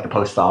go to like the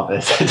post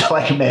office to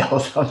like mail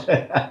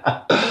something.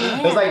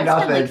 It's like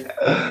nothing.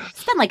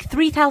 Spend like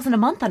 $3,000 a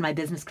month on my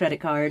business credit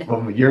card.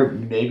 Well,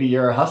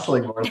 you're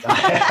hustling more than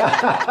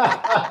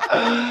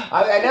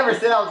I never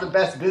said I was the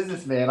best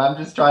businessman. I'm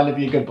just trying to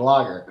be a good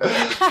blogger.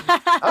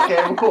 Okay,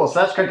 well, cool. So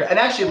that's credit card. And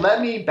actually,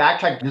 let me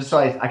backtrack just so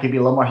I can be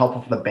a little more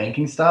helpful for the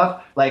banking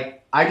stuff.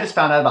 Like, I just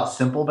found out about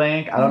Simple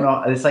Bank. I don't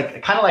know. It's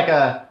like kind of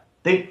like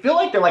they feel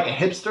like they're like a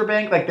hipster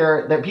bank. Like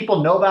they're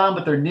people know about them,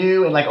 but they're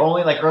new and like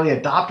only like early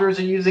adopters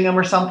are using them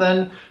or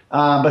something.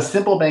 But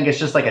Simple Bank is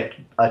just like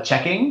a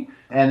checking,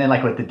 and then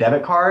like with the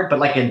debit card, but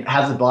like it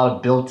has a lot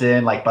of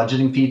built-in like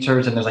budgeting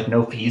features, and there's like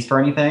no fees for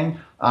anything.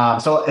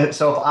 So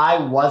if I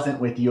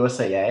wasn't with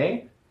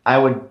USAA, I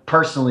would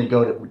personally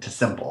go to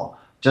Simple,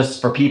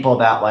 just for people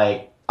that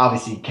like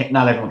obviously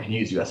not everyone can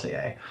use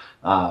USAA.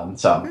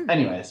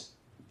 Anyways.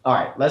 All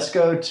right, let's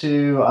go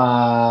to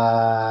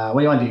what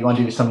do you want to do? You want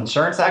to do some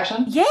insurance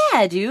action?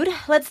 Yeah, dude,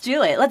 let's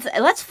do it.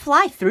 Let's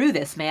fly through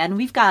this, man.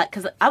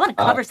 Because I want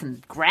to cover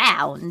some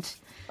ground.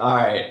 All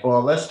right,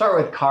 well, let's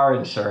start with car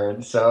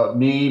insurance. So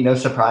me, no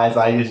surprise,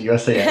 I use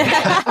USAA.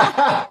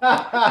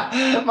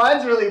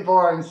 Mine's really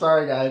boring.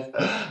 Sorry, guys.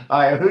 All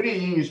right, who do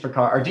you use for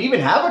car? Or do you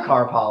even have a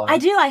car, Paula? I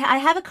do. I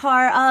have a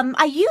car.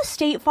 I use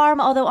State Farm,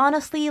 although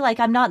honestly, like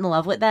I'm not in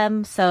love with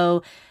them,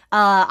 so.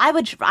 I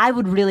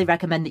would really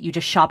recommend that you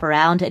just shop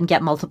around and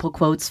get multiple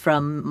quotes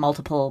from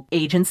multiple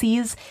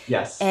agencies.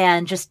 Yes.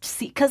 And just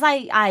see, because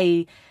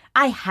I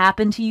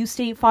happen to use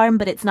State Farm,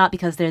 but it's not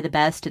because they're the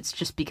best. It's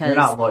just because you're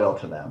not loyal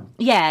to them.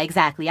 Yeah,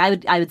 exactly. I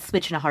would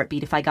switch in a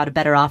heartbeat if I got a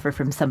better offer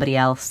from somebody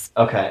else.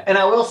 Okay. And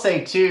I will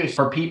say too,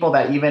 for people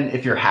that even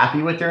if you're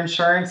happy with your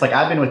insurance, like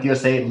I've been with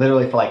USA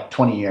literally for like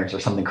 20 years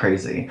or something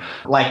crazy.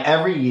 Like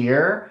every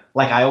year,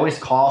 like I always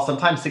call,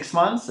 sometimes 6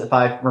 months if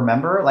I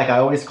remember, like I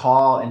always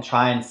call and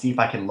try and see if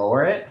I can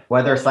lower it,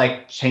 whether it's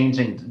like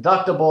changing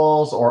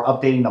deductibles or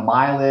updating the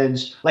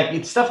mileage,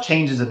 like stuff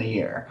changes in a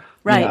year.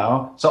 Right. You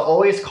know? So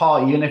always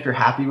call, even if you're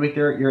happy with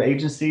your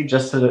agency,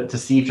 just to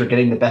see if you're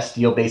getting the best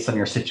deal based on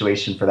your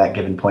situation for that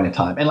given point in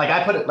time. And like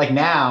I put it like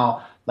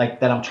now, like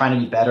that I'm trying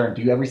to be better and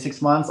do every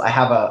 6 months, I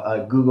have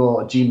a Google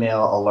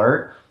Gmail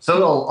alert. So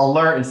it'll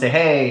alert and say,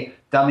 hey,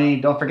 dummy,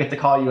 don't forget to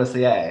call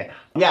USAA.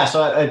 Yeah,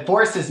 so it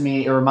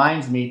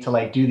reminds me to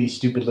like do these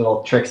stupid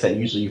little tricks that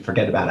usually you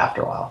forget about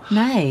after a while.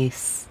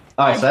 Nice.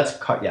 All right, so that's,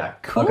 yeah.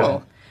 Cool.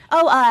 Okay.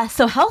 Oh,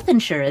 so health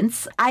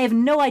insurance, I have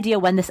no idea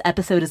when this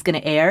episode is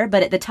going to air,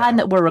 but at the time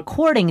that we're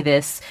recording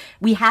this,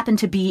 we happen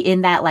to be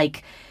in that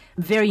like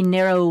very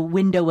narrow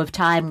window of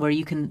time where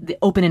the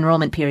open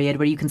enrollment period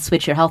where you can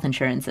switch your health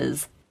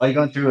insurances. Are you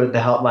going through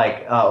the health,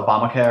 like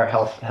Obamacare,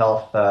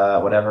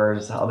 whatever,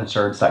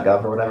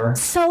 healthinsurance.gov or whatever?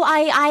 So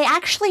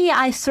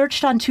I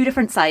searched on 2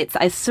 different sites.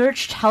 I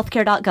searched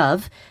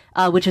healthcare.gov,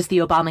 which is the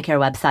Obamacare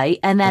website,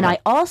 and then I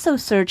also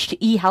searched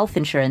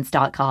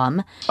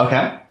ehealthinsurance.com.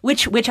 Okay.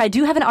 Which I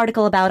do have an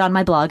article about on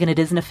my blog, and it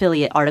is an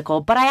affiliate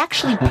article, but I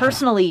actually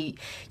personally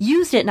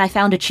used it and I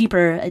found a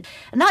cheaper,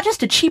 not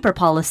just a cheaper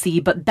policy,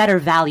 but better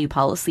value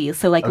policy.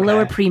 So like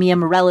lower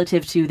premium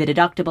relative to the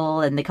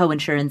deductible and the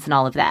coinsurance and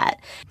all of that.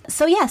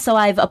 So yeah, so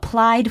I've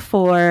applied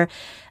for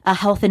a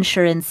health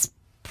insurance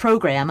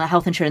program, a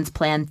health insurance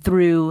plan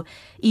through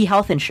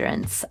eHealth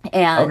Insurance.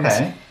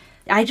 And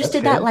I just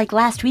did that like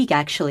last week,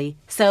 actually.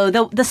 So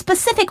the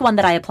specific one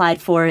that I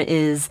applied for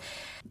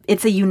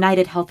it's a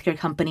United Healthcare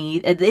company.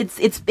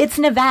 It's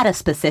Nevada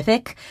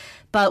specific.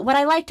 But what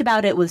I liked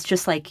about it was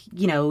just like,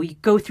 you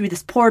go through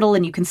this portal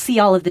and you can see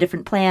all of the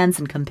different plans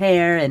and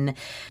compare. And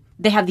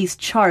they have these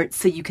charts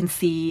so you can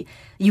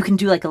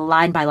do like a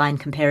line by line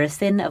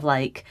comparison of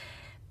like,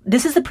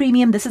 this is the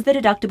premium, this is the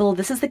deductible,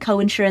 this is the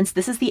coinsurance,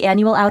 this is the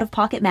annual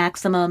out-of-pocket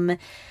maximum.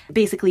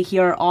 Basically,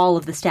 here are all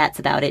of the stats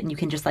about it, and you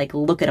can just like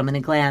look at them in a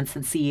glance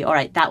and see, all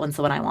right, that one's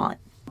the one I want.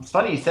 It's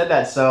funny you said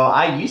that. So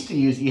I used to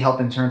use eHealth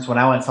insurance when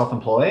I went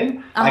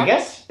self-employed. I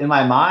guess in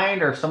my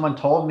mind, or if someone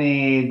told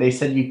me, they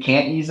said you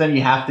can't use them,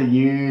 you have to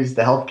use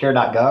the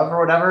healthcare.gov or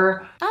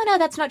whatever. Oh, no,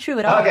 that's not true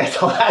at all. Okay,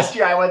 so last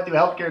year I went through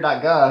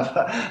healthcare.gov.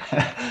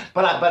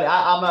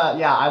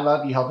 I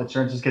love eHealth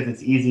insurance just because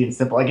it's easy and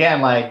simple.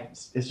 Again, like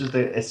it's just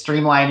it's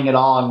streamlining it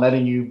all and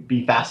letting you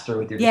be faster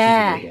with your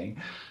decision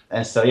making.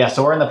 And so,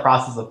 so we're in the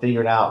process of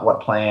figuring out what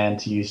plan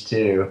to use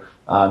too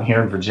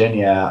here in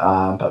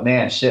Virginia. But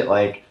man, shit,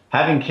 like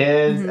having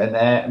kids and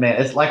then,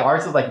 man, it's like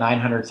ours is like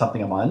 900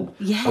 something a month,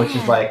 which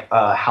is like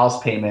a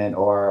house payment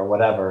or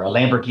whatever, a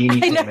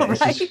Lamborghini payment. Know,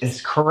 right? It's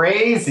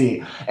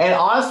crazy. And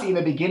honestly, in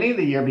the beginning of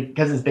the year,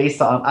 because it's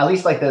based on, at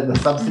least like the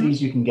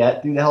subsidies you can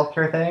get through the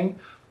healthcare thing,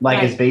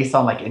 like is based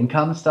on like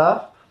income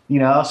stuff, you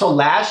know? So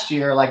last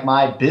year, like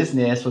my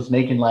business was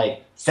making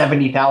like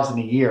 70,000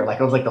 a year. Like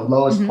it was like the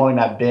lowest point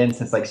I've been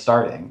since like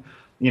starting,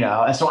 you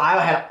know? And so I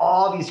had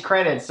all these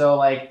credits. So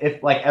like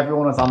if like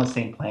everyone was on the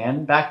same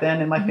plan back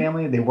then in my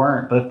family, they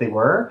weren't, but if they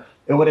were,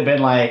 it would have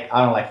been like, I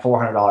don't know, like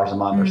 $400 a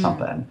month or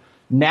something.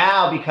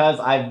 Now, because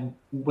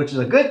which is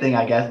a good thing,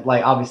 I guess,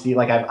 like obviously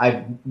like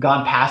I've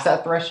gone past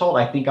that threshold.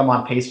 I think I'm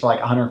on pace for like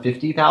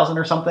 150,000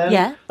 or something.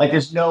 Yeah. Like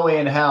there's no way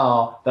in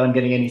hell that I'm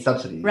getting any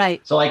subsidies.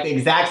 Right. So like the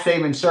exact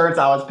same insurance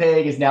I was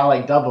paying is now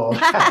like double.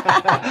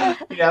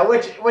 You know,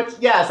 which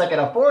yes, I can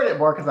afford it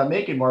more because I'm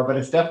making more, but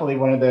it's definitely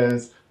one of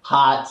those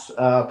hot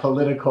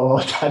political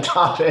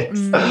topics,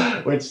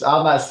 which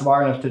I'm not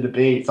smart enough to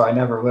debate, so I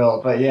never will.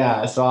 But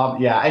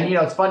and you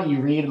know, it's funny,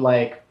 you read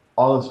like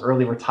all those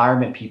early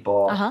retirement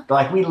people, they're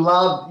like, we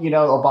love, you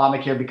know,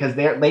 Obamacare because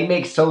they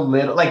make so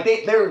little, like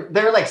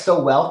they're like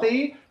so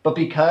wealthy, but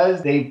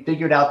because they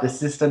figured out the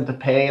system to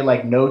pay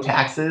like no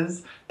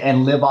taxes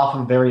and live off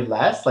of very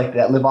less, like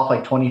that live off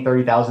like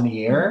 20,000-30,000 a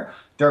year,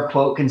 they're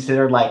quote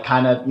considered like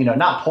kind of, you know,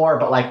 not poor,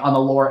 but like on the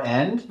lower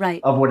end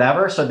of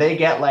whatever. So they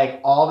get like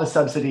all the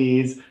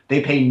subsidies,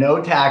 they pay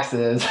no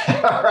taxes,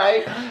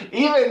 right?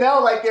 Even though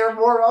like they're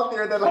more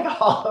wealthier than like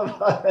all of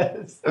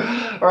us,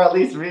 or at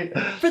least me.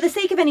 For the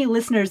sake of any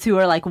listeners who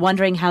are like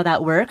wondering how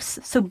that works,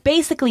 so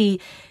basically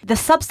the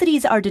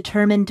subsidies are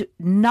determined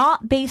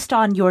not based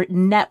on your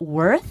net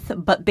worth,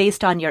 but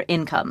based on your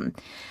income.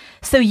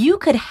 So you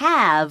could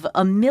have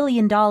 $1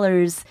 million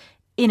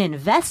in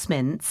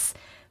investments,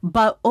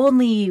 but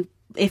only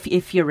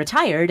if you're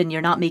retired and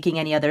you're not making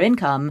any other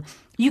income,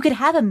 you could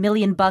have $1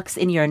 million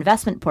in your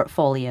investment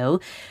portfolio,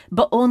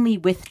 but only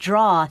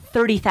withdraw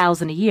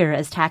 $30,000 a year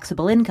as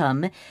taxable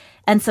income.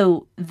 And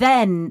so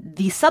then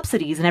the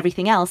subsidies and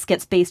everything else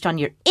gets based on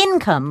your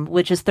income,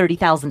 which is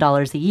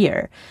 $30,000 a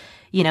year.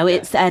 You know,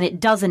 and it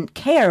doesn't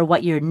care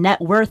what your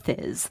net worth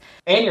is.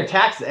 And your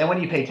taxes. And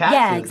when you pay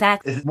taxes,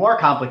 it's more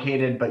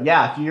complicated. But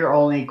if you're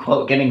only,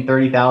 quote, getting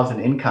 30,000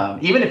 income,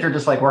 even if you're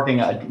just like working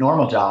a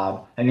normal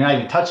job and you're not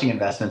even touching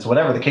investments,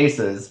 whatever the case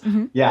is,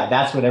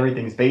 that's what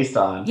everything's based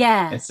on.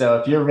 Yeah. And so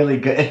if you're really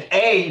good,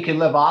 if you can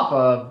live off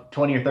of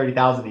 20 or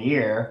 30,000 a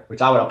year,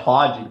 which I would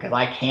applaud you because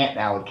I can't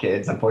now with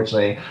kids,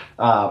 unfortunately,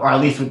 or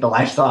at least with the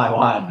lifestyle I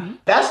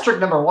want. That's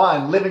trick number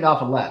one, living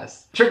off of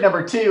less. Trick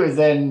number two is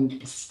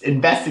then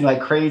investing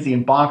like crazy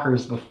and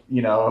bonkers,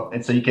 you know,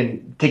 and so you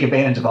can take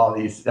advantage of all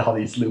these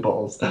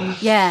loopholes.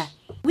 Yeah.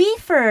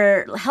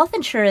 For health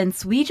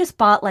insurance, we just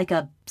bought like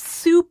a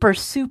super,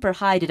 super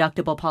high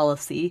deductible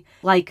policy,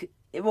 like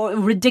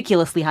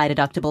ridiculously high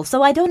deductible.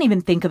 So I don't even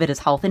think of it as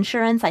health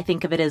insurance. I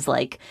think of it as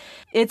like,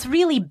 it's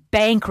really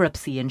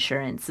bankruptcy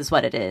insurance is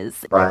what it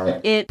is. Right.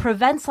 It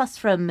prevents us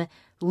from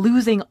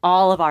losing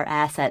all of our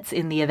assets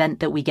in the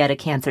event that we get a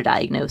cancer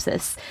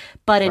diagnosis.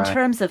 But in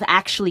terms of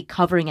actually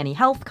covering any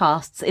health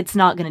costs, it's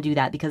not going to do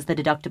that because the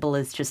deductible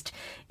is just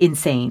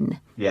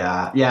insane.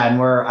 Yeah. And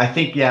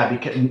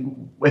because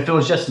if it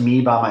was just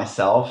me by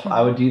myself,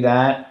 I would do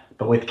that.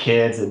 But with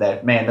kids and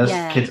that, man, those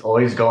kids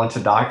always go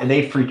into doctor and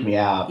they freak me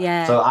out.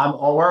 Yeah. So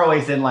we're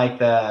always in like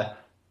the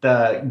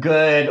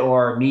good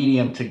or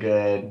medium to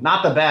good,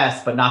 not the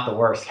best, but not the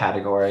worst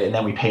category. And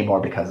then we pay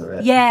more because of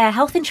it. Yeah.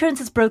 Health insurance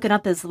is broken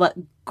up as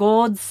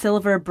gold,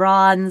 silver,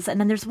 bronze. And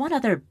then there's one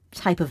other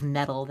type of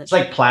metal that's it's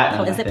like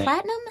platinum. Is it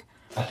platinum?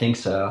 I think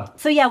so.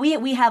 So yeah, we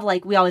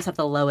always have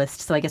the lowest.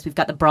 So I guess we've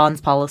got the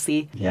bronze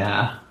policy.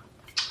 Yeah.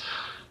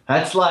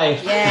 That's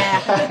life.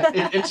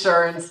 Yeah.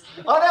 Insurance.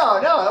 Oh,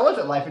 no, that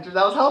wasn't life insurance.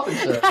 That was health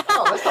insurance.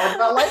 Oh, let's talk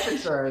about life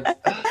insurance.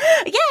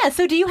 Yeah,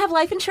 so do you have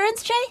life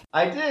insurance, Jay?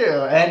 I do.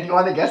 And you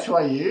want to guess who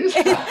I use?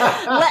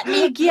 Let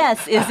me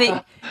guess. Is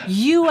it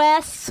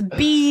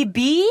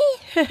USBB?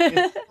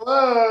 It's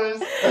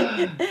close.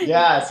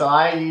 Yeah, so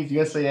I use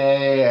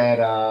USAA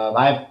and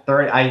I have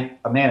 30.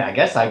 I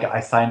guess I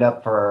signed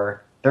up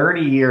for a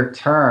 30-year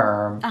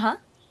term. Uh-huh.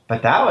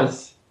 But that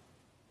was...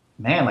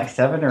 Man, like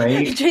 7 or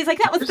 8. Jay's like,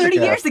 that was 30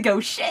 years ago.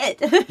 Shit.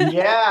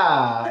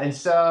 Yeah. And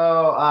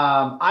so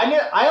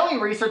I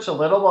only researched a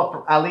little,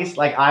 but at least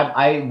like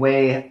I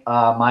weigh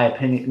my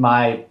opinion,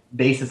 my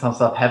basis on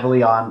stuff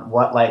heavily on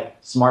what like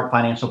smart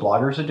financial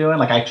bloggers are doing.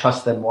 Like I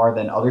trust them more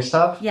than other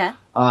stuff. Yeah.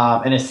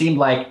 And it seemed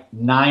like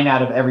 9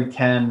 out of every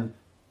 10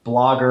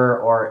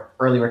 blogger or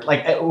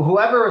like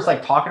whoever was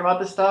like talking about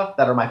this stuff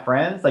that are my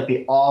friends, like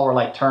they all were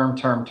like term.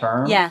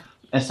 Yeah.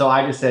 And so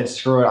I just said,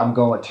 screw it, I'm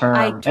going with term.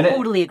 I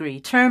totally agree.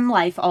 Term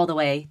life all the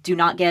way. Do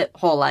not get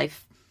whole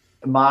life.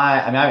 I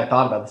haven't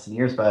thought about this in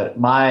years, but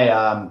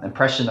my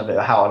impression of it,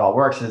 how it all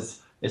works is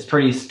it's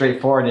pretty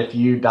straightforward. If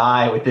you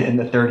die within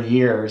the 30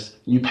 years,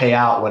 you pay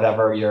out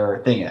whatever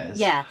your thing is.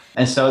 Yeah.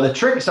 And so the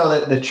trick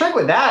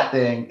with that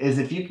thing is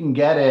if you can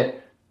get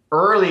it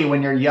early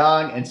when you're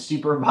young and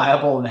super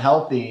viable and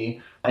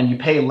healthy, and you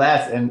pay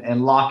less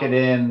and lock it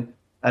in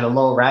at a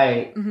low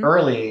rate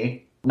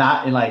early,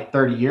 not in like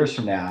 30 years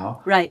from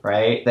now,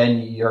 right? Then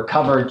you're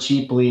covered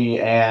cheaply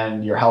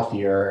and you're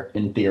healthier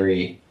in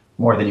theory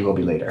more than you will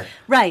be later.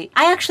 Right.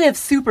 I actually have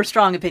super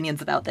strong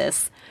opinions about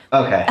this.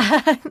 Okay.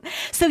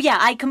 So yeah,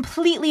 I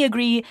completely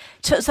agree.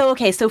 So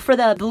for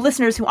the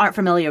listeners who aren't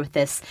familiar with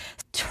this,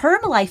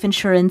 term life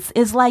insurance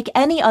is like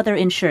any other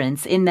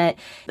insurance in that,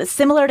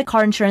 similar to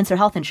car insurance or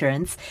health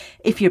insurance,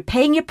 if you're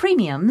paying your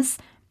premiums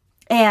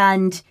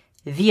and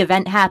the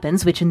event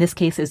happens, which in this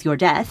case is your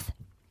death,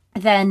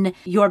 then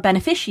your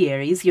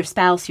beneficiaries, your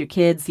spouse, your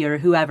kids, your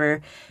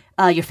whoever,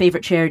 your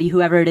favorite charity,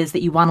 whoever it is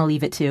that you want to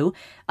leave it to,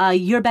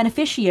 your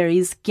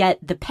beneficiaries get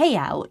the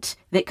payout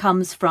that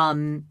comes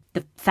from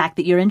the fact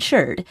that you're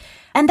insured.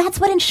 And that's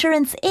what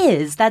insurance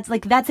is. That's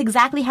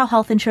exactly how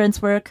health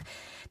insurance works.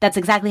 That's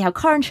exactly how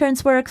car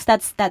insurance works.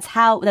 That's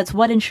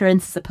what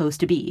insurance is supposed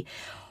to be.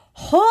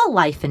 Whole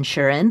life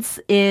insurance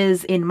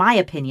is, in my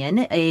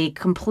opinion, a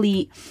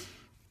complete...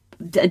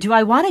 Do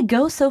I want to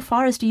go so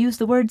far as to use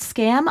the word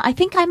scam? I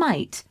think I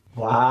might.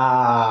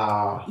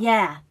 Wow.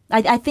 Yeah.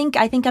 I think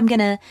I'm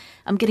gonna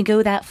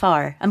go that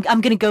far. I'm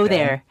gonna go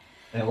there.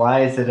 And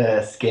why is it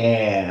a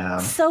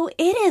scam? So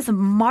it is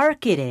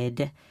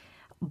marketed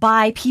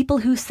by people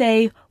who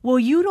say, well,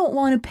 you don't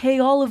want to pay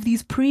all of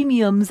these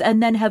premiums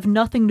and then have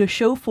nothing to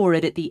show for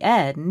it at the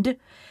end.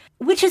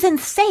 Which is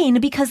insane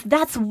because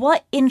that's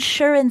what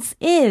insurance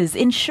is.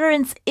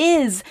 Insurance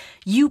is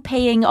you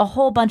paying a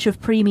whole bunch of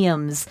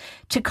premiums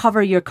to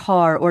cover your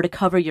car or to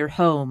cover your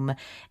home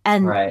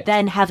and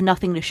then have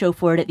nothing to show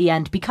for it at the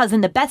end. Because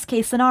in the best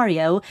case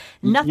scenario,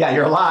 nothing. Yeah,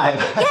 you're alive.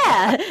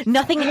 Yeah,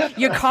 nothing.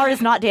 Your car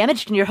is not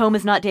damaged and your home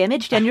is not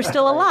damaged and you're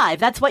still alive.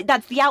 That's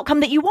the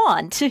outcome that you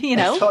want, you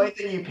know? It's the only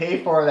thing you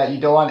pay for that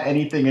you don't want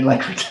anything in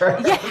like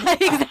return. Yeah,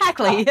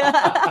 exactly.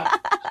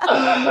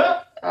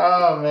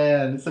 Oh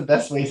man, it's the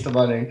best waste of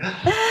money.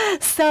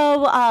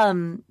 So,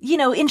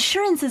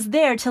 insurance is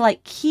there to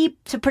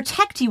to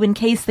protect you in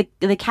case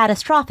the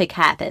catastrophic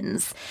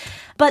happens.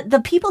 But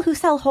the people who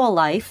sell whole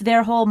life,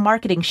 their whole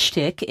marketing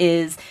shtick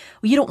is,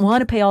 well, you don't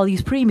want to pay all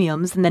these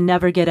premiums and then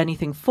never get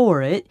anything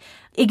for it,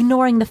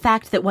 ignoring the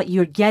fact that what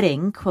you're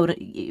getting, quote,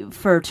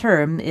 for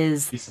term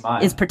is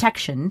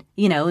protection,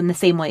 in the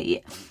same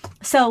way.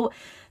 So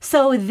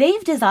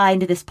they've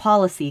designed this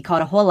policy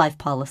called a whole life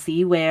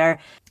policy where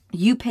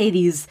you pay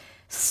these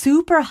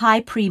super high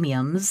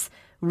premiums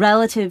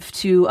relative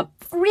to a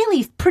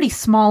really pretty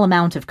small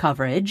amount of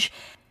coverage.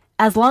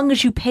 As long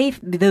as you pay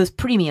those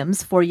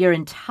premiums for your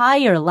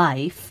entire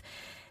life,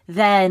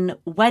 then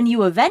when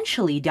you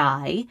eventually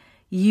die,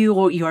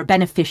 your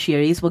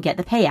beneficiaries will get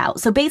the payout.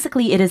 So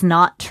basically, it is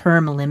not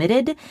term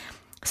limited.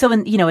 So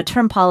in a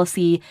term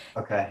policy,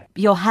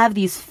 you'll have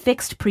these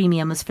fixed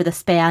premiums for the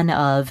span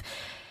of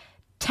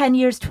 10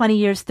 years, 20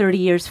 years, 30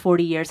 years,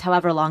 40 years,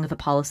 however long of a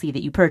policy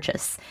that you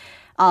purchase.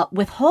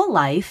 With whole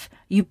life,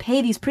 you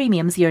pay these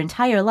premiums your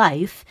entire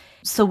life.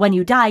 So when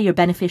you die, your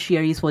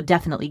beneficiaries will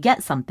definitely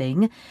get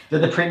something. Do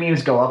the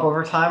premiums go up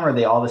over time, or are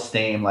they all the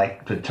same,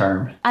 like the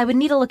term? I would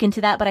need to look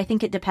into that, but I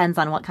think it depends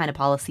on what kind of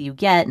policy you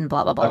get and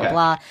blah, blah, blah, blah,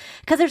 blah.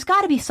 Because there's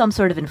got to be some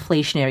sort of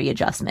inflationary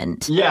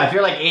adjustment. Yeah, if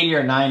you're like 80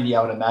 or 90,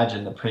 I would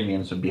imagine the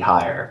premiums would be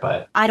higher,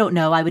 but... I don't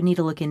know. I would need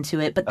to look into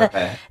it. But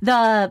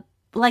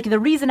the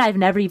reason I've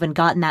never even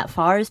gotten that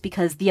far is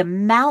because the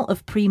amount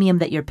of premium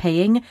that you're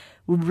paying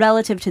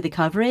relative to the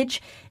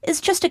coverage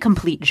is just a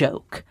complete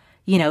joke.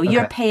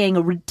 You're paying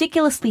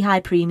ridiculously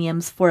high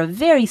premiums for a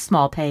very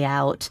small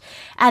payout,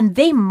 and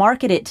they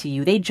market it to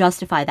you. They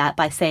justify that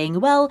by saying,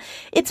 well,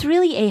 it's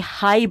really a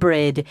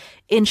hybrid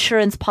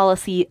insurance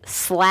policy /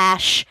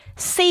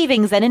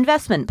 savings and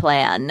investment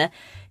plan.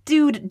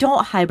 Dude,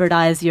 don't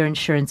hybridize your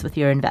insurance with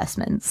your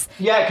investments.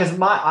 Yeah, because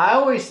I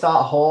always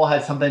thought whole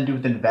had something to do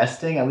with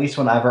investing. At least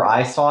whenever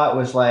I saw it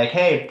was like,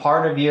 hey,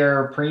 part of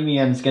your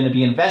premium is going to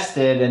be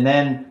invested, and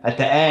then at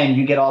the end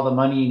you get all the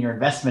money in your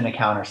investment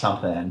account or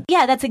something.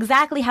 Yeah, that's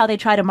exactly how they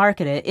try to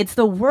market it. It's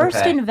the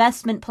worst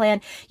investment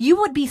plan. You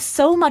would be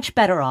so much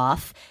better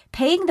off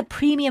paying the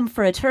premium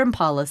for a term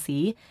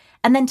policy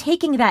and then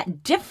taking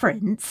that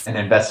difference and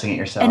investing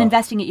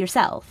it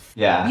yourself.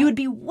 Yeah. You would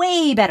be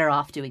way better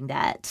off doing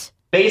that.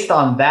 Based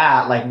on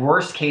that, like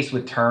worst case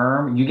with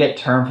term, you get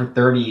term for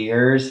 30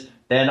 years.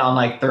 Then on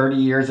like 30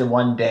 years in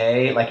one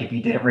day, like if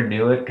you didn't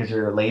renew it because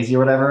you're lazy or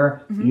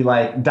whatever, you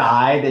like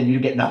die, then you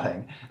get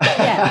nothing.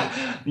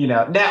 Yeah.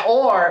 Now,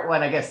 or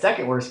when I guess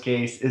second worst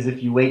case is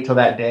if you wait till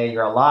that day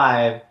you're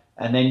alive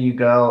and then you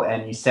go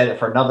and you set it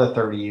for another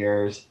 30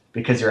 years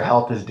because your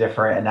health is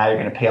different and now you're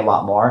going to pay a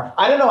lot more.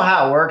 I don't know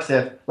how it works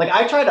if, like,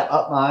 I tried to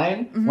up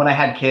mine when I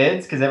had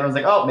kids because everyone's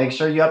like, oh, make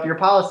sure you up your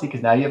policy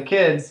because now you have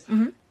kids.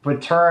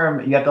 With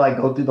term, you have to like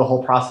go through the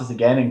whole process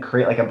again and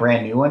create like a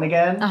brand new one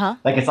again.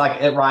 Like it's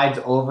like it rides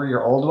over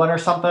your old one or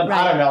something. Right.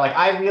 I don't know. Like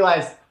I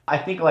realized, I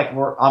think like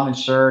I'm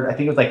insured. I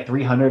think it was like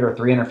 300 or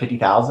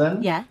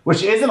 350,000. Yeah.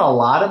 Which isn't a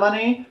lot of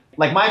money.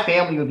 Like my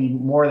family would be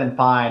more than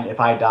fine if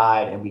I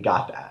died and we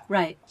got that.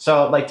 Right.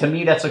 So like to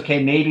me that's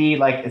okay. Maybe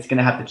like it's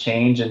gonna have to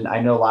change. And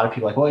I know a lot of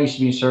people are like, well, you should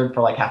be insured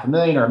for like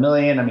 $500,000 or $1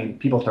 million. I mean,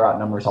 people throw out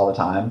numbers all the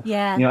time.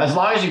 Yeah. You know, as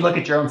long as you look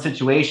at your own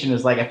situation,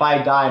 is like if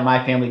I die and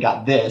my family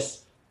got this.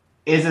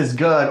 Is this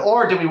good,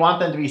 or do we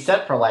want them to be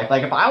set for life?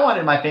 Like if I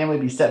wanted my family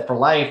to be set for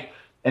life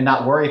and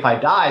not worry if I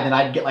die, then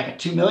I'd get like a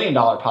 $2 million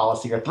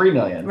policy or $3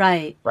 million.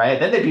 Right. Right.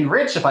 Then they'd be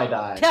rich if I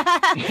died.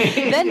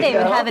 Then they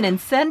would have an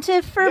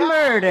incentive for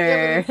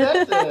murder.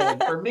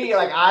 Incentive. For me,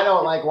 like I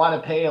don't like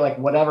want to pay like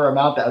whatever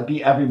amount that would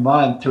be every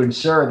month to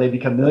ensure they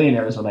become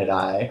millionaires when they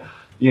die.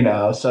 You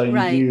know, so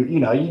you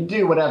you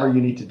do whatever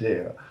you need to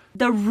do.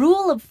 The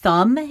rule of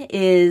thumb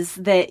is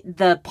that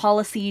the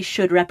policy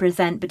should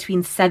represent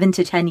between 7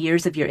 to 10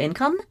 years of your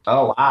income.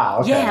 Oh, wow.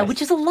 Okay. Yeah,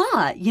 which is a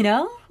lot, you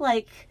know?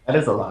 Like that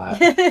is a lot.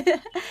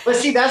 But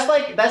see, that's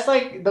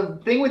like the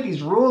thing with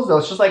these rules though.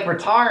 It's just like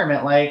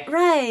retirement. Like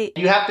right.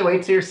 You have to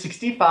wait till you're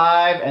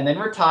 65 and then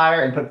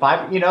retire and put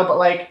 5, but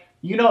like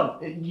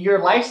your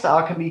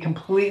lifestyle can be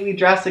completely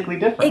drastically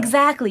different.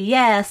 Exactly,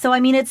 yeah. So, I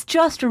mean, it's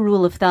just a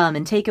rule of thumb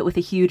and take it with a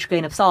huge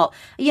grain of salt.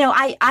 You know,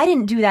 I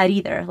didn't do that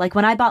either. Like,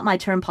 when I bought my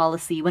term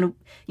policy, when,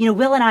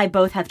 Will and I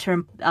both have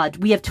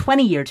we have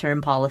 20-year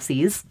term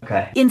policies.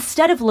 Okay.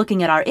 Instead of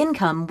looking at our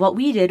income, what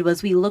we did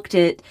was we looked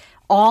at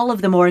all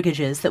of the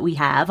mortgages that we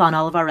have on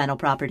all of our rental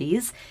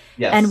properties.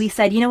 Yes. And we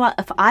said, you know what,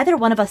 if either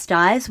one of us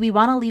dies, we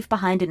want to leave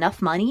behind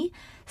enough money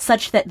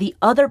such that the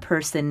other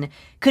person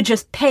could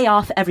just pay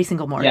off every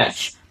single mortgage.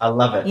 Yes, I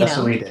love it. That's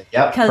what we did.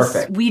 Yep, because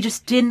perfect. We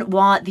just didn't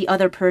want the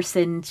other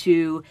person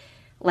to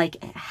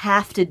like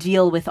have to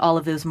deal with all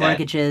of those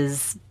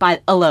mortgages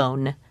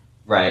alone.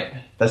 Right.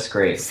 That's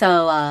great.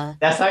 So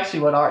that's actually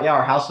what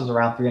our house was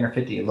around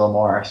 350, a little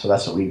more. So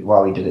that's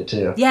why we did it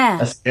too. Yeah.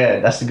 That's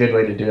good. That's a good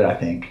way to do it, I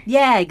think.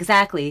 Yeah,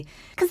 exactly.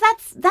 Because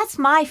that's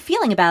my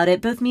feeling about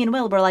it. Both me and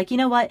Will were like, you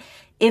know what?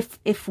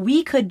 If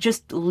we could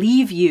just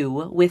leave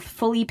you with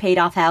fully paid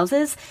off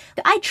houses,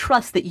 I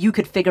trust that you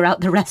could figure out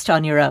the rest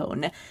on your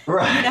own.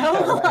 Right. You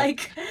know, right.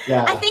 like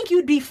yeah. I think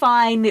you'd be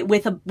fine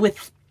with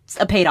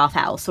a paid off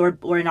house, or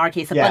in our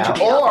case, a bunch of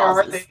paid off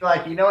houses. Or think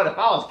like, you know what? If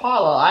I was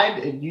Paulo,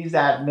 I'd use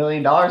that $1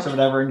 million or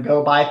whatever and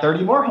go buy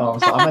 30 more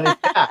homes. So I'm gonna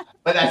do that.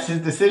 But that's his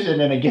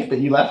decision and a gift that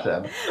you left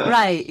him.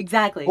 Right,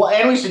 exactly. Well,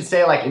 and we should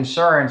say like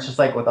insurance, just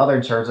like with other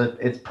insurance,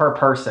 it's per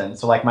person.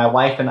 So like my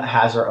wife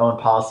has her own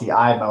policy,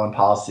 I have my own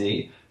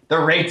policy. The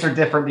rates are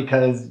different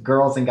because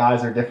girls and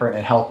guys are different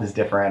and health is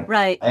different.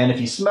 Right. And if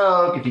you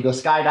smoke, if you go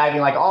skydiving,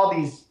 like all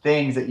these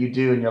things that you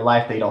do in your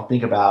life that you don't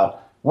think about,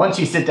 once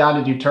you sit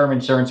down to do term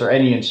insurance or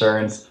any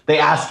insurance, they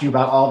ask you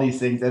about all these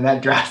things, and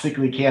that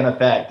drastically can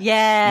affect.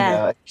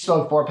 Yeah. If you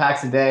smoke 4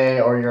 packs a day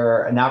or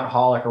you're an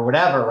alcoholic or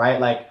whatever, right?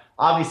 Like,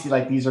 obviously,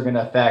 like these are going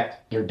to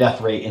affect your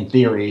death rate in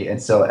theory,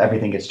 and so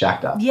everything gets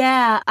jacked up.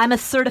 Yeah, I'm a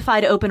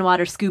certified open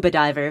water scuba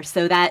diver,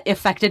 so that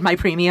affected my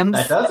premiums.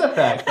 That does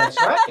affect. That's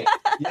right.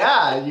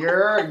 Yeah,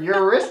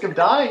 your risk of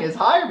dying is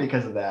higher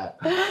because of that.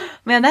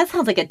 Man, that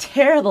sounds like a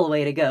terrible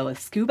way to go. A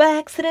scuba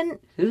accident?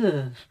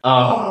 Ugh.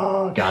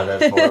 Oh, God,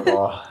 that's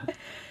horrible.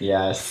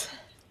 Yes.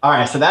 All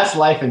right, so that's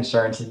life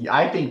insurance.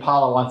 I think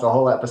Paula wants a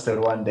whole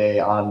episode one day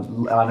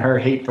on her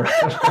hate for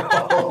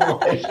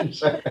life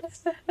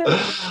insurance.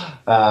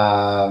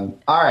 All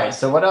right,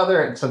 so what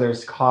other? So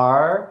there's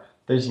car.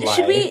 There's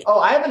life.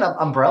 I have an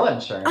umbrella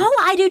insurance.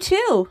 Oh, I do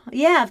too.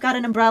 Yeah, I've got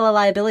an umbrella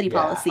liability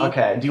policy.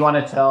 Okay. Do you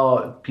want to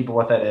tell people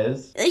what that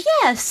is?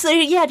 Yeah. So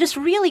just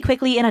really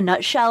quickly in a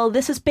nutshell,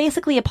 this is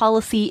basically a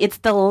policy. It's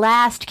the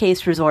last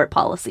case resort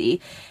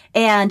policy.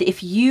 And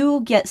if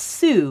you get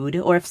sued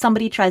or if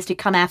somebody tries to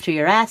come after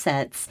your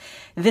assets,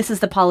 this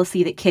is the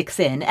policy that kicks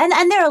in.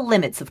 And there are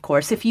limits, of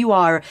course. If you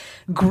are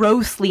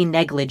grossly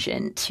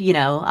negligent,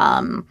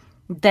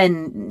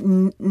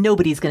 then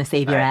nobody's going to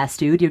save your ass,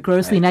 dude. You're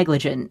grossly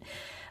negligent.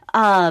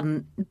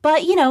 But,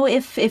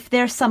 if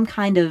there's some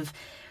kind of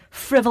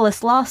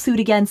frivolous lawsuit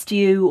against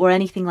you or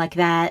anything like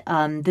that,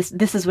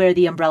 this is where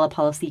the umbrella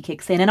policy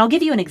kicks in. And I'll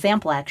give you an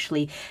example,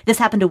 actually. This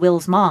happened to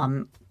Will's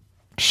mom.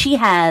 She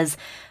has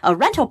a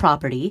rental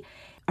property.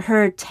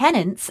 Her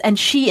tenants, and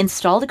she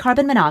installed a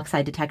carbon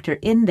monoxide detector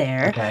in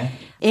there. Okay.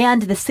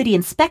 And the city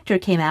inspector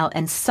came out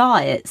and saw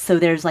it. So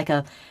there's like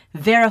a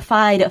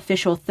verified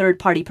official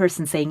third-party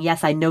person saying,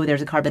 yes, I know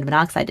there's a carbon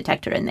monoxide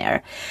detector in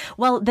there.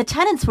 Well, the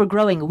tenants were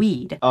growing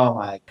weed. Oh,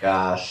 my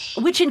gosh.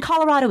 Which in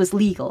Colorado is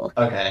legal.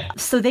 Okay.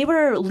 So they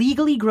were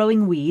legally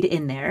growing weed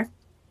in there.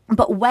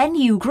 But when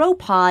you grow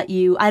pot,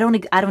 I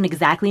don't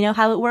exactly know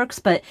how it works,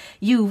 but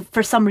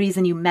for some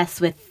reason, you mess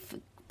with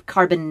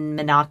carbon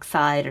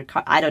monoxide or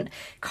carbon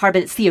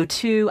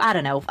CO2. I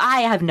don't know.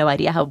 I have no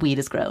idea how weed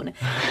is grown.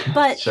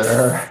 But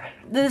sure.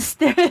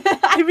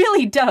 I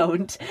really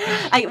don't.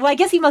 I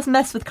guess you must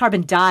mess with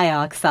carbon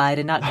dioxide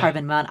and not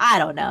carbon monoxide. I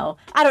don't know.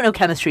 I don't know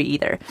chemistry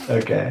either.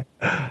 Okay.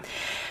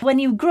 When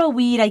you grow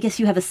weed, I guess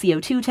you have a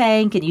CO2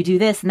 tank and you do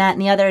this and that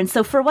and the other. And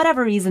so for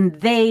whatever reason,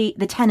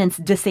 the tenants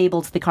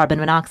disabled the carbon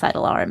monoxide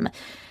alarm.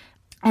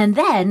 And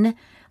then,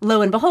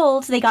 lo and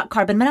behold, they got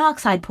carbon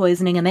monoxide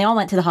poisoning and they all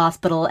went to the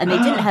hospital and they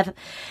didn't have,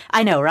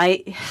 I know,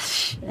 right?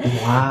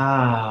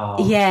 Wow.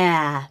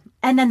 Yeah.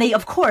 And then they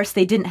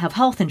didn't have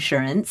health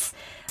insurance.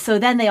 So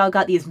then they all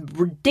got these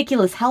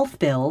ridiculous healthcare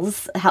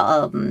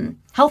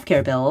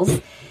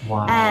bills.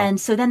 Wow. And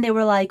so then they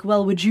were like,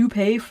 well, would you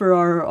pay for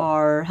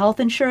our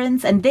health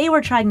insurance? And they were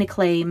trying to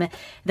claim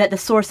that the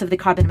source of the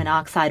carbon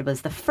monoxide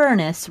was the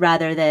furnace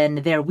rather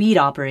than their weed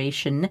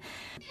operation.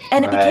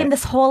 And it became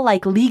this whole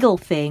like legal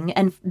thing.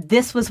 And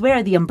this was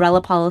where the umbrella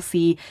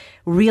policy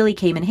really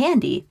came in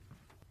handy.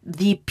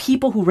 The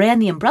people who ran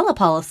the umbrella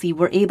policy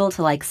were able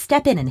to like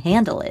step in and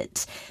handle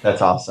it.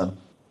 That's awesome.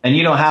 And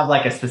you don't have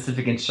like a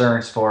specific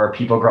insurance for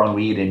people growing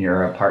weed in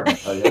your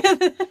apartment.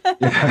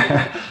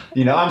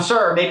 I'm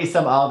sure maybe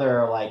some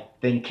other like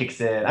thing kicks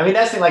in. I mean,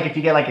 that's the thing, like if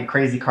you get like a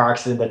crazy car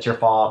accident, that's your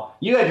fault.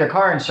 You have your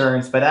car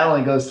insurance, but that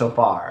only goes so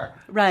far.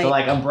 Right. So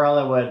like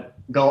umbrella would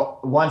go,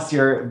 once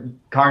your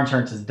car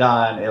insurance is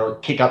done, it'll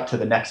kick up to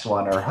the next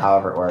one or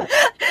however it works.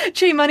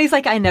 J Money's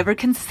like, I never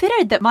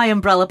considered that my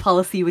umbrella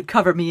policy would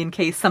cover me in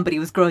case somebody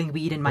was growing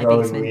weed in my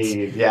basement.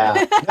 Weed,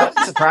 yeah.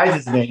 Nothing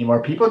surprises me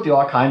anymore. People do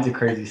all kinds of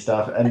crazy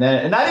stuff, and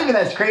not even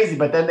as crazy,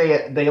 but then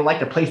they like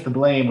to place the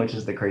blame, which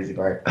is the crazy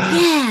part.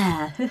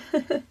 Yeah.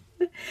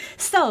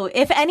 So,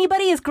 if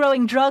anybody is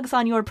growing drugs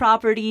on your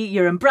property,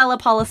 your umbrella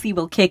policy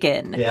will kick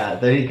in. Yeah,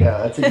 there you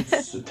go.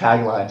 That's a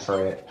tagline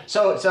for it.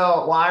 So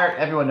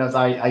everyone knows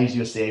I use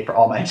USAA for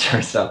all my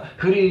insurance stuff.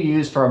 Who do you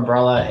use for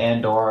umbrella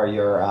and/or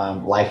your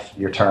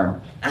your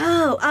term?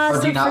 Oh, or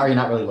are you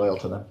not really loyal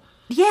to them?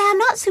 Yeah, I'm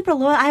not super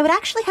loyal. I would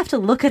actually have to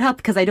look it up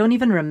because I don't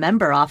even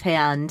remember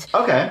offhand.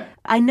 Okay.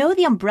 I know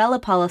the umbrella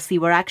policy.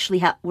 We're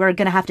going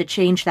to have to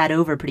change that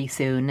over pretty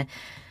soon.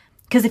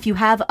 Because if you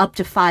have up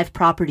to 5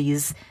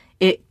 properties,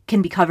 it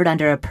can be covered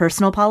under a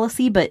personal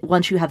policy, but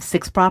once you have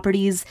 6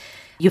 properties,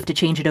 you have to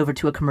change it over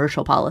to a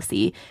commercial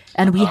policy.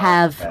 And we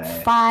have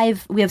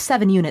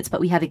 7 units, but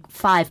we have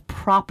 5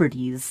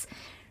 properties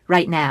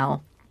right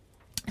now.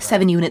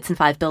 7 units and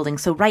 5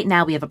 buildings. So right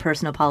now we have a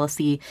personal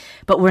policy,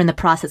 but we're in the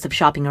process of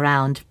shopping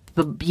around,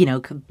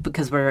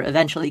 because we're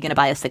eventually going to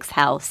buy a 6th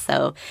house.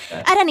 So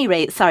at any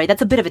rate, sorry,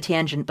 that's a bit of a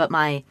tangent, but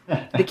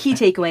the key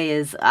takeaway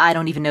is I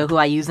don't even know who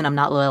I use and I'm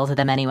not loyal to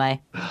them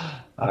anyway.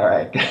 All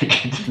right.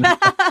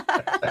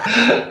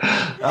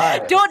 All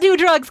right. Don't do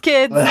drugs,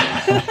 kids.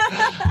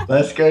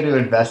 Let's go to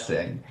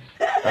investing.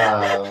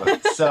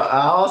 So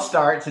I'll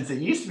start, since it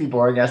used to be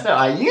boring. Yes, no,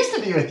 I used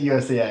to be with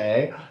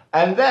USAA,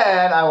 and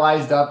then I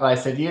wised up and I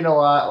said, you know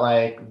what,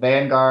 like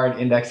Vanguard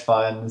index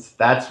funds,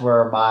 that's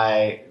where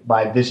my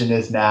vision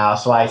is now.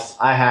 So I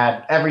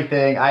had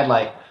everything. I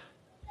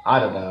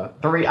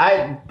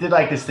did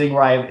like this thing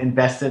where I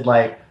invested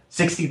like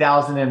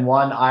 60,000 in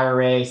one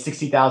IRA,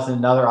 60,000 in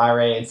another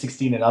IRA, and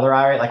 16 in another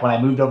IRA. Like when I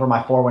moved over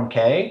my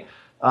 401k,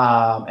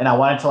 and I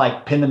wanted to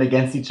like pin them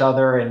against each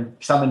other, and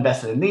some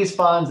invested in these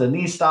funds and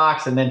these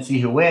stocks, and then see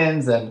who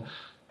wins. And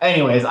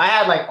anyways, I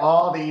had like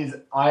all these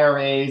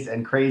IRAs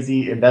and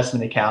crazy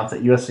investment accounts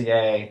at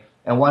USAA.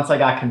 And once I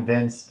got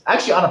convinced,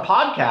 actually on a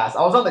podcast,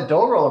 I was on the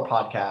Dough Roller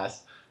podcast,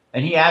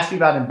 and he asked me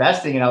about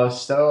investing, and I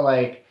was so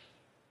like,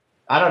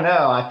 I don't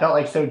know. I felt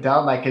like so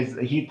dumb, like, because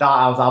he thought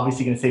I was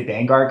obviously going to say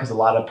Vanguard because a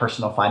lot of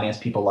personal finance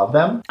people love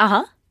them.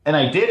 Uh-huh. And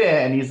I did it,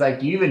 and he's like,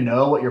 do you even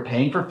know what you're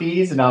paying for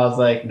fees? And I was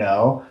like,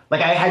 no.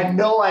 Like, I had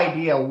no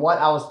idea what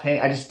I was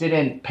paying. I just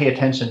didn't pay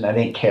attention. I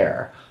didn't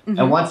care. Mm-hmm.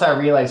 And once I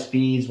realized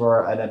fees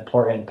were an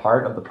important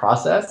part of the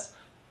process,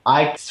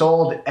 I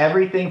sold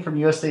everything from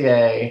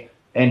USAA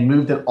and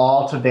moved it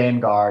all to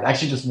Vanguard.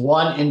 Actually, just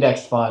one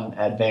index fund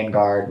at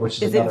Vanguard,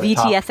 which is it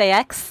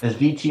VTSAX? It's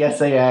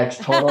VTSAX,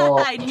 total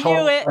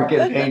it.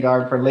 market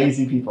Vanguard for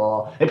lazy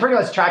people. It pretty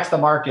much tracks the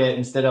market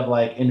instead of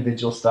like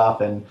individual stuff.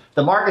 And if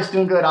the market's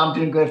doing good, I'm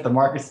doing good. If the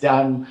market's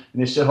down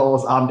in the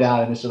shitholes, I'm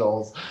down in the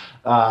shitholes.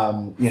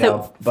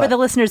 For the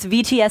listeners,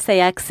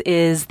 VTSAX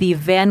is the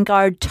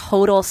Vanguard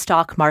Total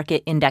Stock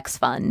Market Index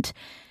Fund.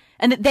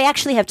 And they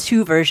actually have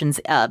 2 versions,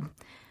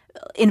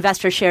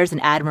 investor shares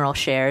and admiral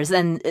shares,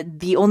 and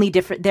the only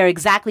they're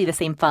exactly the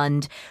same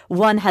fund.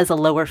 One has a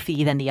lower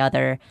fee than the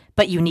other,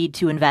 but you need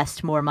to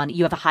invest more money.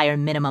 You have a higher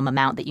minimum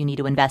amount that you need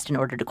to invest in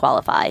order to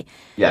qualify.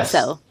 Yes.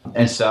 So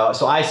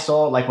I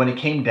sold, like when it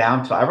came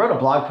down to, I wrote a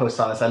blog post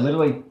on this. I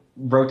literally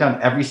wrote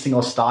down every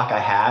single stock I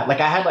had. Like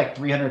I had like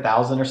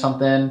 300,000 or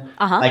something,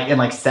 like in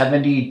like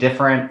 70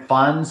 different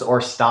funds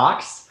or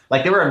stocks.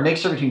 Like they were a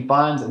mixture between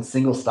funds and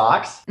single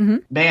stocks. Mm-hmm.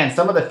 Man,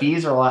 some of the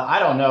fees were like, I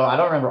don't know. I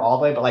don't remember all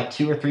the way, but like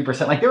 2 or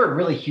 3%. Like they were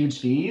really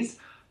huge fees.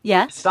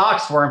 Yeah.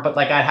 Stocks weren't, but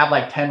like I'd have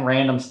like 10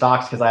 random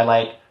stocks because I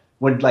like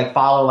would like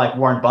follow like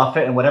Warren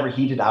Buffett, and whatever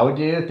he did, I would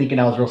do, thinking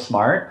I was real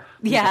smart.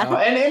 Yeah. You know?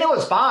 And it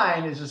was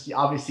fine. It's just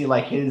obviously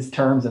like his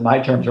terms and my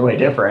terms are way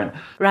different.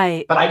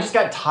 Right. But I just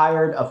got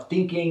tired of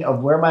thinking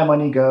of where my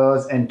money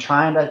goes and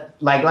trying to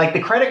like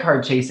the credit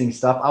card chasing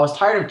stuff. I was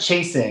tired of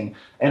chasing.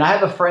 And I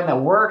have a friend that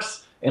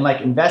works in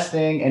like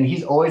investing, and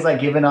he's always like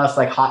giving us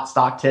like hot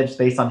stock tips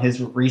based on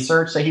his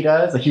research that he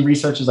does. Like he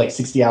researches like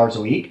 60 hours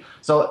a week.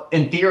 So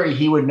in theory,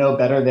 he would know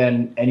better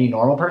than any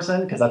normal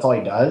person because that's all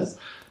he does.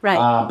 Right.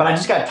 But I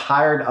just got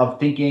tired of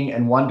thinking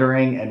and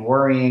wondering and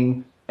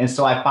worrying. And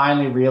so I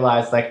finally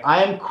realized, like,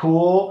 I am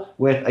cool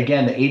with,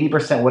 again, the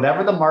 80%,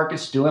 whatever the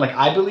market's doing. Like,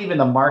 I believe in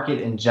the market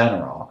in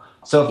general.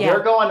 So if they're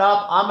going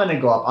up, I'm going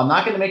to go up. I'm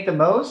not going to make the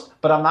most,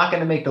 but I'm not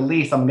going to make the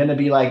least. I'm going to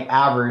be like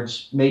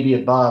average, maybe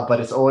above, but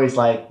it's always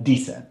like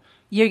decent.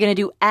 You're going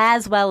to do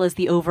as well as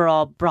the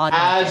overall broad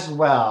market. As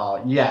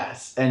well,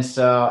 yes. And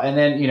so, and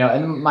then, you know,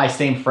 and my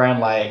same friend,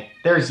 like,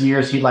 there's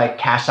years he'd like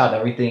cash out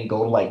everything,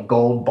 go to like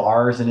gold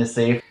bars in his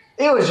safe.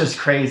 It was just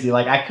crazy.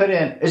 Like I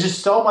couldn't, it's just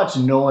so much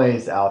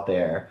noise out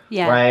there,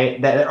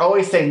 right? That they're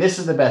always saying this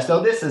is the best.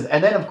 No, this is.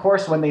 And then of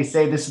course, when they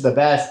say this is the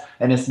best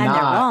and it's not. And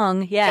they're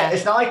wrong. Yeah.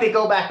 It's not like they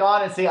go back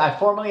on and say, I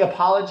formally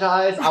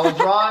apologize. I was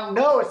wrong.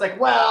 No, it's like,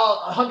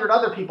 well, 100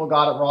 other people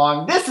got it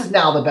wrong. This is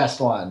now the best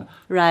one.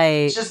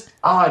 Right. It's just,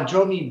 it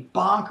drove me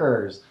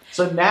bonkers.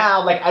 So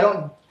now, like, I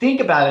don't think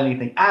about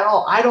anything at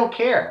all. I don't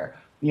care.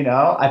 You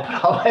know, I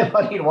put all my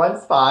money in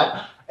one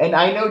spot. And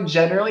I know,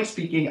 generally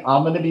speaking,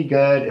 I'm going to be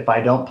good if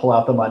I don't pull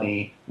out the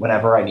money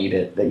whenever I need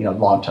it, you know,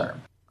 long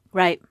term.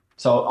 Right.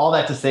 So all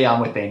that to say, I'm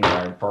with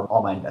Vanguard for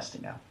all my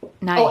investing now.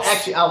 Nice. Oh,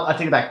 actually, I'll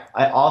take it back.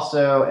 I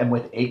also am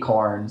with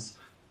Acorns.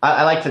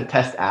 I like to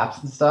test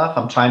apps and stuff.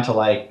 I'm trying to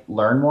like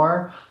learn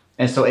more.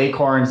 And so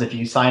Acorns, if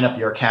you sign up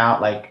your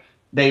account, like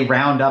they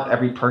round up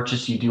every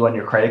purchase you do on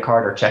your credit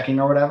card or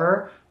checking or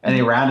whatever. And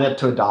they round it up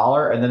to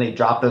 $1, and then they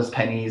drop those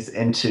pennies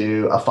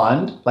into a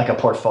fund, like a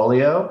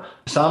portfolio.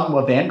 Some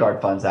of Vanguard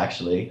funds,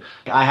 actually.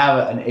 I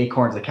have an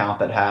Acorns account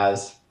that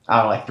has, I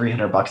don't know, like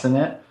 $300 in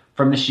it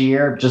from this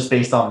year, just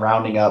based on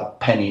rounding up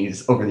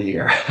pennies over the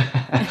year.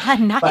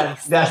 Nice. But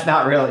that's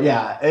not real.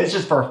 Yeah, it's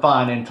just for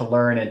fun and to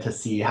learn and to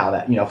see how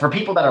that, you know, for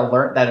people that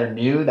are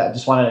new, that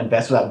just want to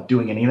invest without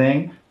doing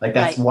anything, like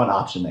that's one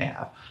option they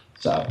have.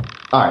 So,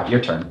 all right, your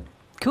turn.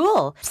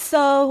 Cool.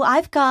 So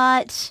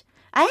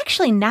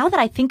now that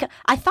I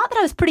thought that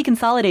I was pretty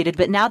consolidated,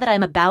 but now that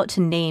I'm about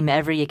to name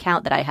every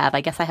account that I have,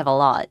 I guess I have a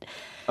lot.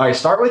 All right,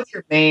 start with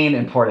your main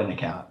important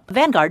account.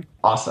 Vanguard.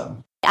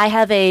 Awesome. I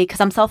have because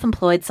I'm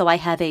self-employed, so I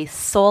have a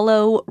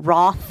solo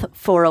Roth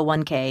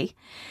 401k,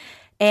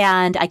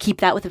 and I keep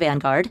that with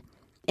Vanguard.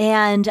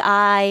 And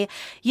I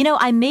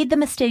made the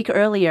mistake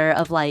earlier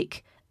of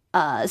like,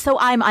 so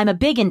I'm a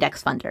big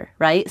index funder,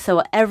 right?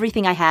 So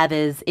everything I have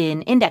is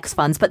in index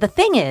funds. But the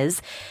thing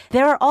is,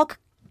 there are all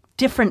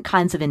different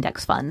kinds of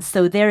index funds.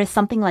 So there is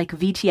something like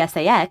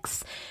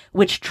VTSAX,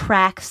 which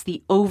tracks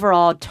the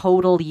overall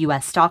total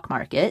U.S. stock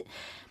market.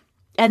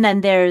 And then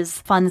there's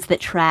funds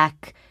that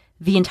track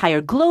the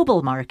entire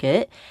global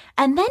market.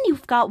 And then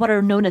you've got what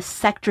are known as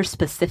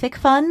sector-specific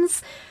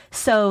funds.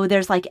 So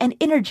there's like an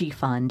energy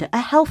fund,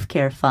 a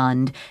healthcare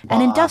fund,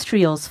 an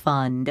industrials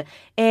fund,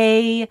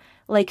 a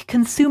like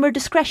consumer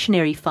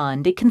discretionary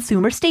fund, a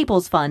consumer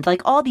staples fund,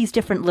 like all these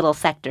different little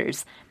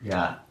sectors.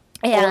 Yeah.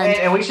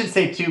 And we should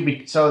say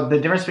too, so the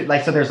difference between,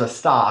 like, so there's a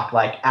stock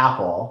like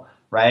Apple,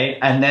 right?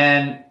 And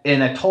then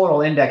in a total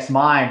index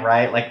mine,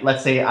 right? Like,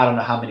 let's say, I don't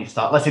know how many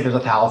stocks, let's say there's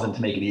 1,000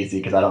 to make it easy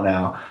because I don't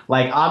know.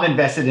 Like, I'm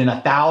invested in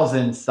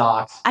 1,000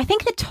 stocks. I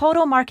think the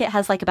total market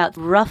has like about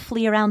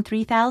roughly around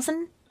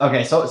 3,000.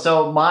 Okay,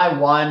 so my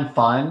one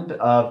fund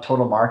of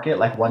total market,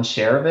 like one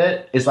share of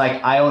it, is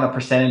like I own a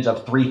percentage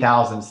of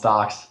 3,000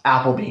 stocks,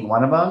 Apple being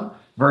one of them,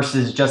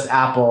 versus just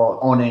Apple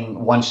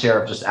owning one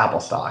share of just Apple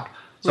stock.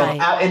 So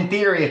in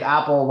theory, if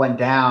Apple went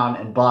down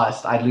and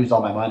bust, I'd lose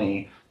all my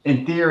money.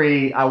 In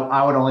theory,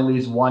 I would only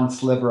lose one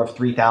sliver of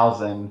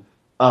 3,000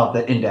 of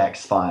the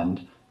index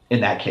fund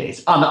in that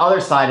case. On the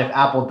other side, if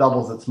Apple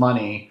doubles its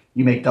money,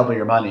 you make double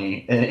your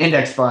money. In an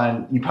index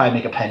fund, you probably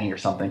make a penny or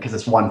something because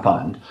it's one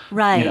fund.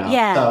 Right, you know?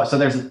 yeah. So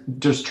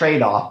there's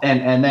trade-off.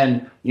 And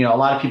then, you know, a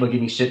lot of people give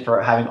me shit for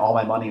having all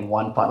my money in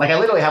one fund. Like I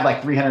literally have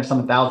like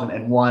 300-something thousand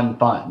in one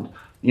fund,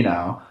 you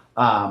know.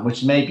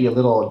 Which may be a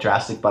little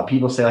drastic, but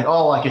people say like,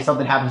 oh, like if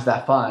something happens to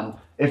that fund,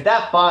 if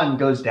that fund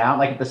goes down,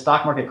 like if the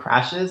stock market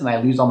crashes and I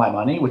lose all my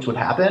money, which would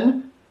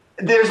happen,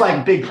 there's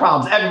like big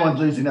problems. Everyone's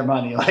losing their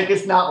money. Like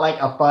it's not like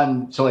a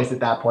fun choice at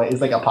that point.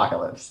 It's like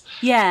apocalypse.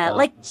 Yeah.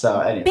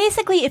 Anyway.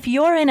 Basically, if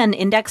you're in an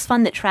index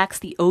fund that tracks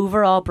the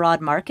overall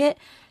broad market,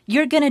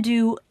 you're going to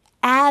do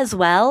as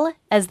well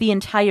as the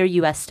entire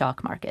U.S.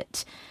 stock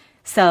market.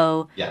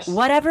 So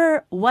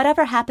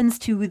whatever happens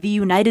to the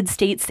United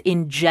States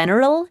in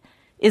general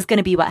is going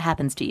to be what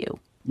happens to you.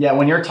 Yeah,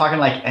 when you're talking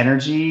like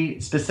energy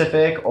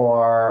specific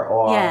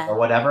or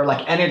whatever,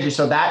 like energy.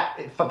 So that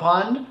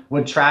fund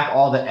would track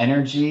all the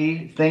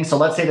energy things. So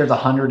let's say there's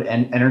 100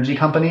 energy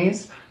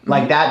companies.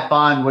 Like that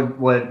fund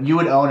would you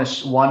would own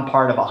one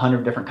part of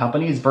 100 different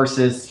companies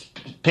versus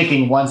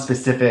picking one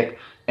specific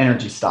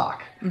energy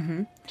stock,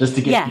 just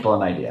to give people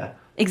an idea.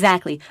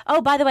 Exactly.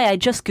 Oh, by the way, I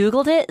just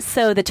Googled it.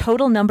 So the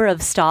total number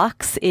of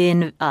stocks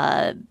in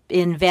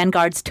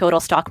Vanguard's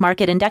total stock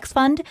market index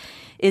fund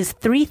is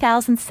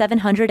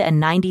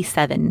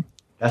 3,797.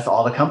 That's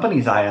all the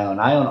companies I own.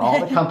 I own all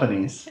the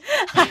companies.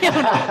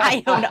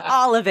 I own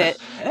all of it.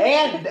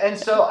 And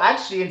so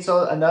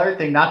another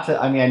thing,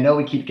 I know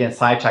we keep getting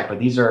sidetracked, but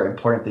these are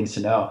important things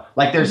to know.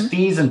 Like there's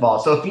fees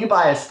involved. So if you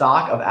buy a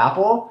stock of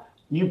Apple,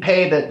 you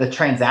pay the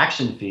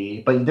transaction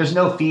fee, but there's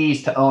no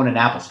fees to own an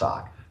Apple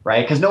stock.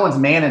 Right? Because no one's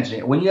managing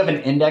it. When you have an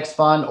index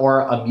fund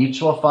or a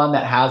mutual fund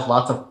that has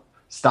lots of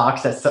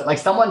stocks that like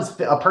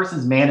a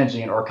person's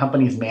managing it or a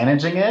company's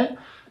managing it,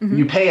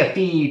 you pay a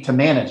fee to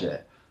manage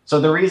it.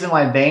 So the reason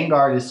why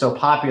Vanguard is so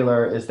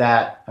popular is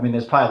that, I mean,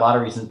 there's probably a lot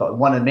of reasons, but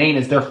one of the main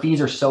is their fees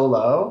are so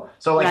low.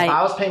 So like if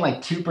I was paying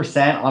like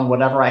 2% on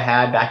whatever I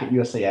had back at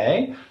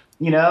USAA,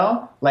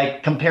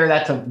 like compare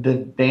that to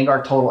the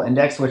Vanguard total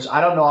index, which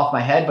I don't know off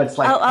my head, but it's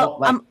like,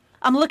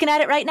 I'm looking at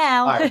it right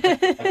now. All right,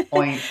 like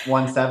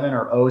 0.17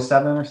 or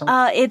 0.07 or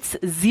something? It's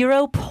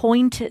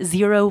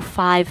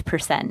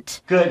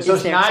 0.05%. Good. So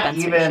it's not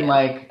even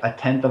like a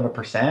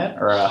 1/10%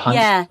 or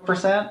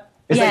 100%?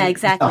 Yeah,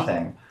 exactly.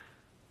 Nothing.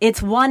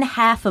 It's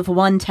 1/2 of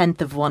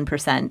 1/10 of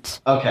 1%.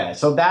 Okay.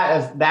 So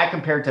that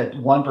compared to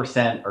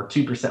 1% or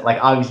 2%, like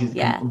obviously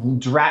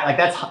like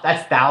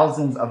that's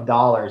thousands of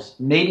dollars,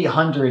 maybe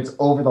hundreds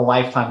over the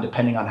lifetime,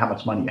 depending on how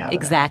much money you have.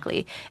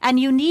 Exactly.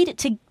 And you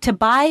need to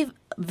buy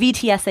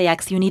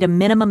VTSAX, you need a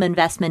minimum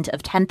investment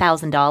of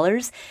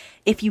 $10,000.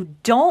 If you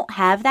don't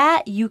have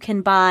that, you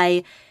can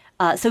buy,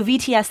 so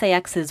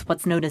VTSAX is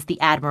what's known as the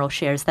Admiral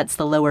shares. That's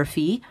the lower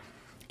fee.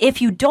 If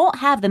you don't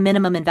have the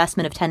minimum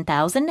investment of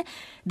 $10,000,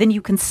 then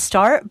you can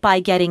start by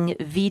getting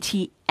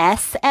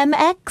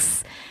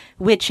VTSMX,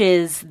 which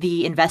is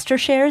the investor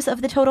shares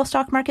of the total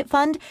stock market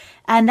fund.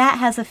 And that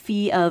has a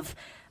fee of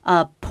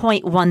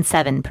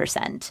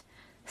 0.17%.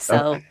 So.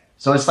 Okay.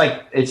 So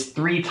it's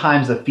 3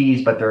 times the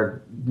fees, but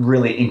they're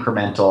really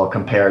incremental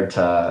compared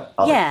to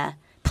other. Yeah.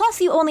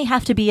 Plus, you only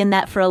have to be in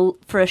that for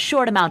a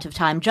short amount of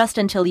time, just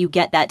until you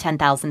get that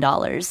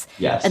 $10,000.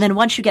 Yes. And then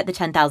once you get the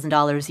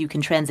 $10,000, you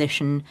can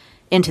transition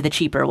into the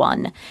cheaper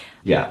one.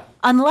 Yeah.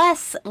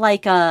 Unless,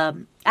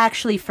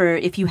 actually,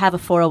 if you have a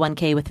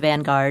 401k with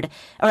Vanguard,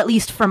 or at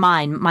least for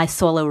mine, my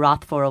solo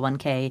Roth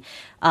 401k,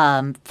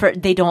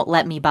 they don't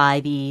let me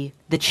buy the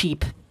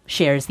cheap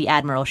shares, the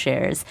Admiral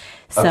shares.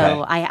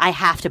 So I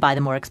have to buy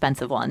the more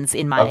expensive ones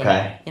in my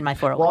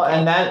 401k. Well,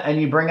 and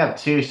you bring up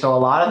too, so a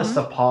lot of the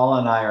stuff Paula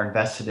and I are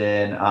invested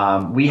in,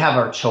 we have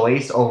our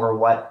choice over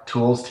what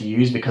tools to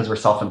use because we're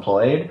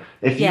self-employed.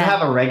 If you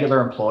have a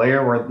regular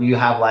employer where you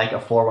have like a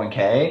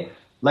 401k,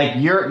 like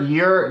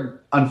you're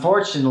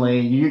unfortunately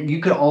you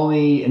could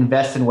only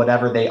invest in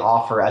whatever they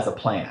offer as a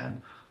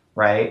plan.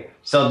 Right?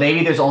 So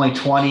maybe there's only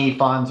 20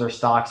 funds or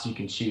stocks you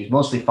can choose,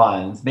 mostly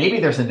funds. Maybe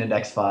there's an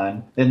index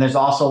fund. Then there's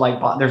also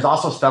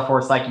stuff where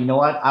it's like, you know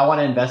what? I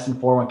want to invest in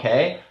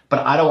 401k, but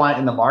I don't want it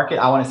in the market.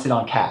 I want to sit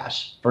on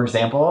cash, for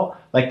example.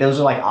 Like those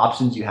are like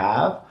options you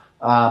have.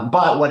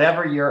 But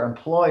whatever your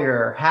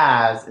employer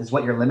has is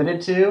what you're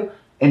limited to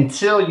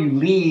until you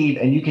leave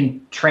and you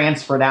can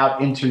transfer it out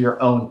into your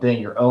own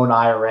thing, your own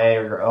IRA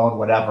or your own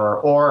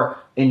whatever, or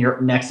in your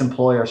next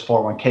employer's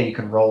 401k, you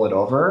can roll it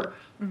over.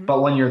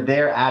 But when you're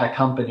there at a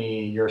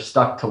company, you're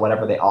stuck to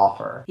whatever they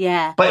offer.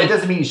 Yeah. But it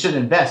doesn't mean you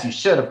shouldn't invest. You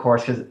should, of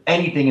course, because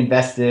anything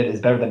invested is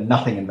better than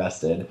nothing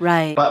invested.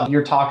 Right. But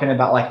you're talking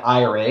about like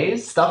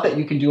IRAs, stuff that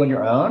you can do on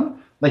your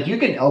own. Like you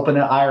can open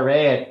an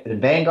IRA at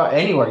Vanguard,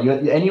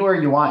 anywhere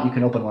you want, you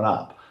can open one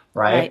up.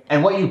 Right?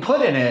 And what you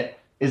put in it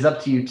is up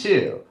to you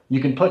too.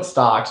 You can put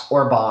stocks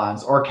or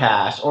bonds or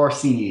cash or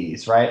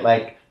CDs,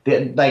 right?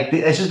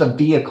 It's just a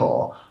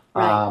vehicle.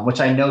 Right. Which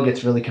I know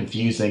gets really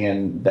confusing,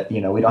 and that, we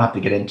don't have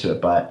to get into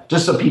it, but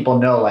just so people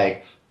know,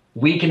 like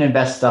we can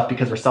invest stuff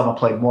because we're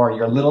self-employed more.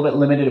 You're a little bit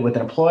limited with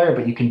an employer,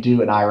 but you can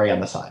do an IRA on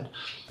the side.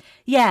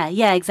 Yeah,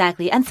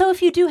 exactly. And so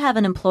if you do have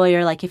an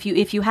employer, like if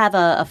you have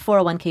a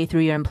 401k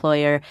through your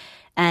employer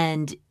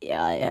and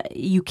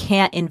you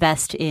can't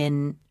invest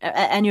in,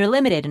 and you're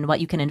limited in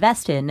what you can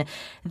invest in,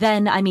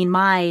 then I mean,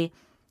 my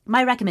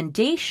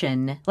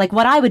recommendation, like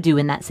what I would do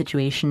in that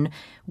situation,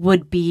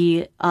 would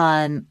be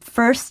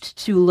first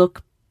to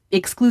look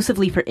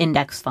exclusively for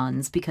index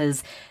funds,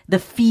 because the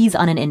fees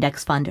on an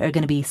index fund are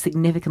going to be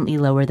significantly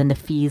lower than the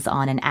fees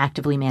on an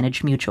actively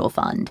managed mutual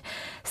fund.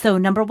 So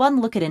number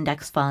one, look at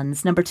index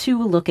funds. Number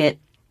two, look at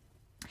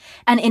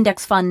an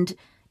index funds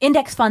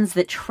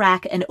that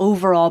track an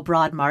overall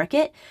broad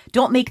market.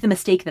 Don't make the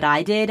mistake that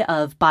I did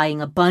of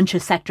buying a bunch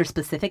of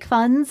sector-specific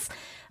funds,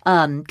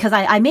 because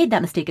I made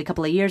that mistake a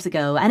couple of years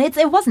ago, and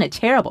it wasn't a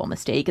terrible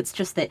mistake. It's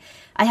just that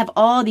I have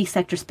all these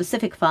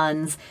sector-specific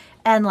funds,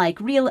 and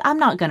I'm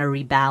not going to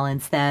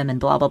rebalance them and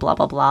blah, blah, blah,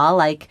 blah, blah.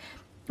 Like,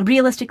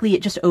 realistically,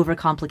 it just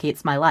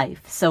overcomplicates my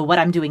life. So what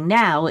I'm doing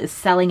now is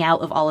selling out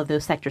of all of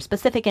those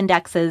sector-specific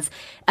indexes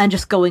and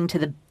just going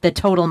to the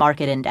total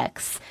market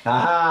index.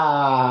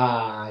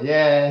 Yeah.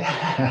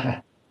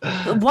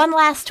 One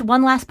last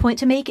point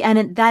to make,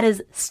 and that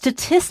is,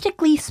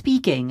 statistically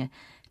speaking,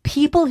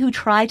 people who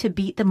try to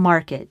beat the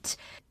market,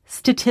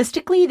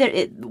 statistically,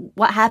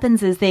 what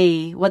happens is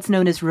what's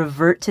known as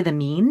revert to the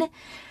mean.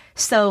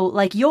 So,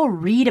 like, you'll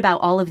read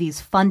about all of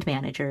these fund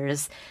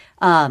managers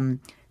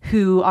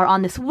who are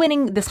on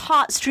this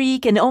hot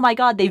streak, and oh my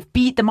God, they've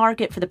beat the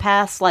market for the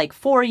past,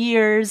 4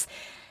 years.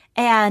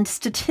 And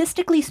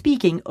statistically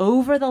speaking,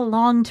 over the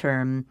long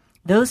term,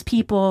 those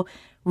people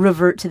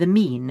revert to the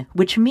mean,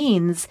 which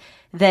means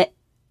that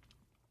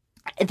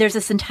there's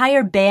this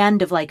entire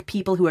band of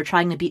people who are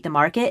trying to beat the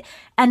market,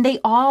 and they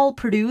all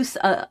produce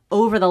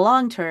over the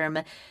long term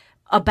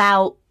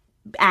about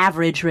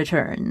average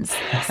returns.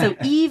 So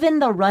even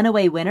the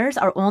runaway winners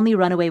are only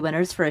runaway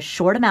winners for a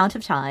short amount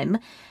of time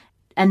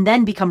and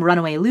then become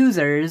runaway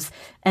losers,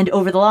 and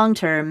over the long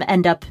term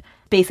end up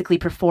basically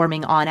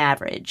performing on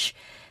average.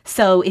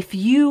 So if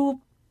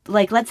you,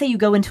 let's say you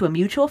go into a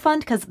mutual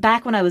fund, because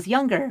back when I was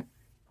younger,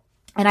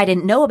 and I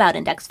didn't know about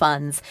index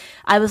funds,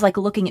 I was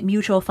looking at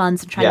mutual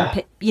funds and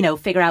trying to,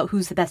 figure out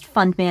who's the best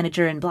fund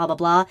manager and blah, blah,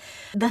 blah.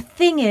 The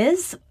thing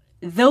is,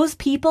 those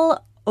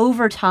people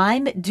over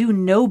time do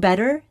no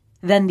better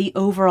than the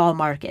overall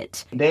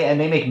market. They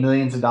make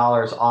millions of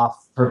dollars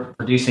off for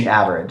producing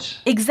average.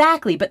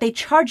 Exactly, but they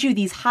charge you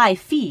these high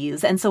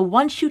fees. And so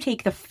once you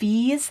take the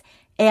fees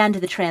and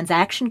the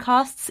transaction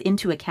costs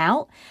into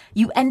account,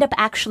 you end up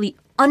actually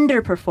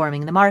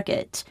underperforming the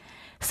market.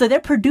 So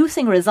they're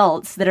producing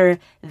results that are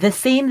the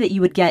same that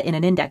you would get in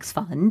an index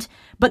fund,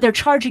 but they're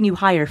charging you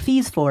higher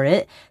fees for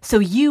it. So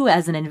you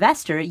as an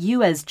investor,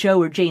 you as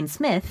Joe or Jane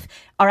Smith,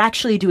 are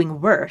actually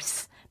doing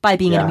worse by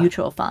being in a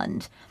mutual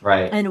fund.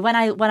 Right. And when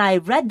I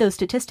read those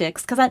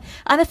statistics, because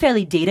I'm a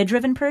fairly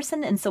data-driven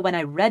person, and so when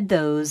I read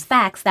those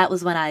facts, that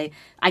was when I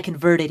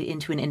converted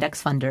into an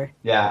index funder.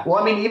 Yeah.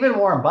 Well, I mean, even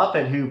Warren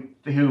Buffett,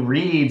 who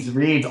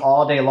reads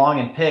all day long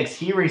and picks,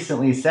 he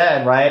recently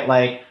said,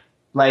 right,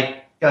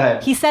 go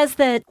ahead. He says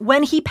that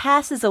when he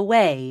passes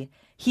away,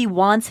 he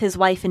wants his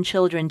wife and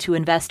children to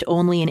invest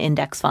only in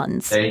index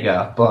funds. There you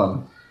go.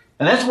 Boom.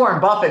 And that's Warren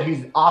Buffett,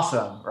 who's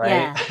awesome,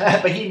 right?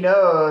 Yeah. But he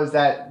knows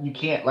that you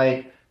can't,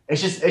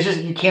 it's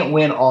just you can't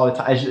win all the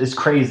time. It's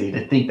crazy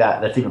to think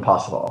that that's even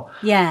possible.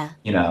 Yeah.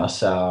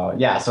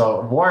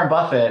 So Warren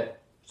Buffett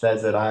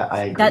says that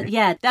I agree.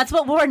 That's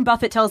what Warren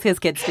Buffett tells his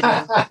kids to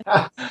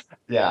do.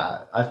 Yeah,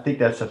 I think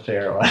that's a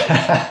fair one.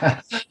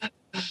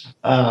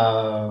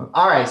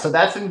 All right, so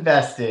that's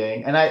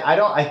investing, and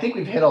I think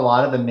we've hit a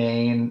lot of the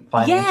main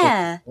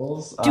financial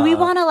tools. Do we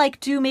want to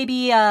do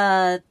maybe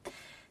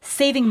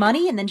saving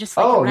money and then just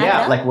wrap it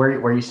up?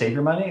 Where you save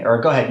your money,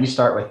 or go ahead, you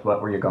start with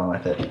where you're going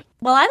with it.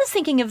 Well, I was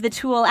thinking of the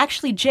tool.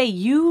 Actually, Jay,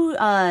 you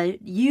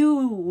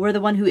were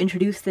the one who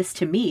introduced this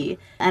to me,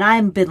 and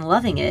I've been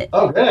loving it.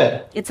 Oh,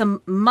 good. It's a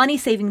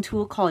money-saving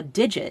tool called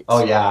Digit.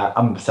 Oh, yeah.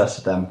 I'm obsessed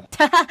with them.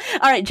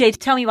 All right, Jay,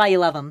 tell me why you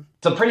love them.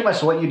 So pretty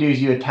much what you do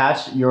is you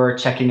attach your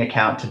checking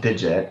account to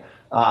Digit.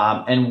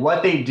 And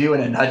what they do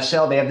in a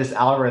nutshell, they have this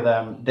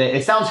algorithm.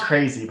 It sounds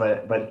crazy,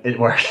 but it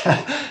works.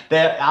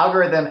 The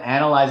algorithm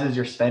analyzes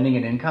your spending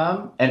and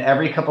income, and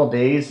every couple of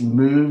days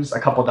moves a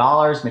couple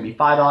dollars, maybe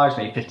 $5,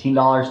 maybe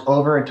 $15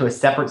 over into a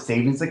separate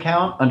savings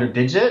account under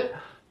Digit.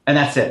 And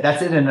that's it.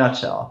 That's it in a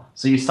nutshell.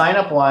 So you sign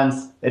up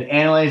once, it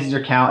analyzes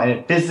your account, and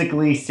it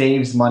physically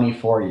saves money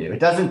for you. It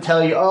doesn't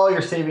tell you, oh,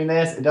 you're saving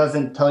this. It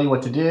doesn't tell you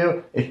what to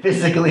do. It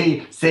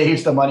physically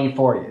saves the money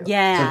for you.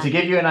 Yeah. So to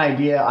give you an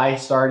idea, I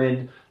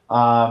started...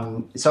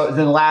 I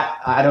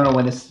don't know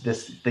when this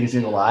thing's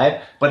going to go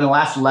live, but in the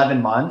last 11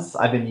 months,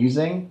 I've been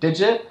using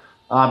Digit.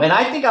 And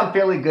I think I'm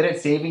fairly good at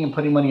saving and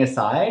putting money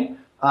aside.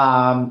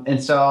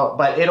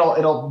 But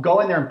it'll go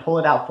in there and pull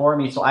it out for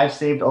me. So I've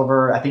saved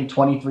over, I think,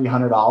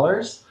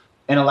 $2,300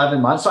 in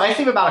 11 months. So I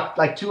save about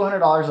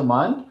 $200 a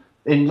month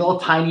in little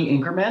tiny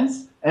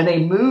increments, and they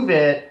move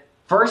it.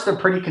 First, they're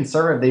pretty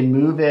conservative. They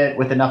move it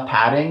with enough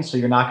padding, so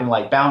you're not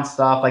going to bounce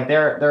stuff.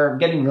 They're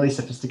getting really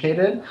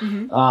sophisticated.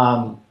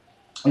 Mm-hmm.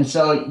 And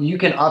so you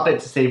can up it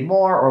to save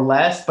more or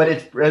less, but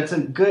it's a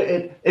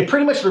good. It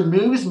pretty much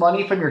removes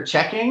money from your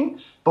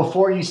checking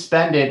before you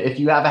spend it if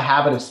you have a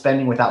habit of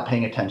spending without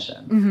paying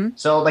attention. Mm-hmm.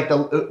 So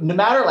no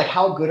matter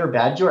how good or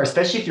bad you are,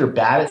 especially if you're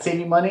bad at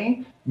saving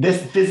money,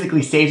 this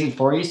physically saves it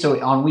for you.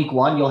 So on week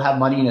one, you'll have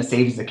money in a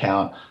savings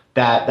account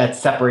that's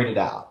separated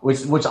out,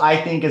 which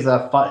I think is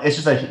it's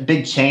just a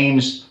big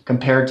change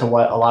compared to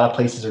what a lot of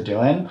places are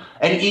doing.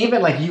 And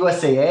even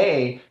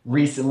USAA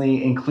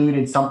recently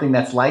included something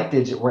that's like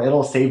Digit where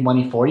it'll save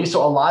money for you.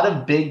 So a lot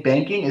of big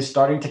banking is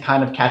starting to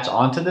kind of catch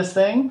on to this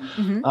thing.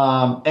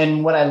 Mm-hmm.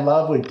 And what I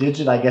love with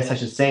Digit, I guess I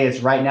should say,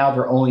 is right now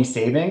they're only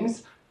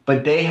savings.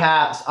 But they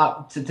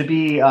have to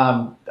be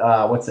a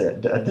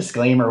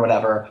disclaimer or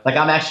whatever.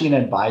 I'm actually an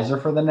advisor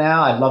for them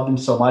now. I love them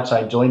so much.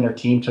 I joined their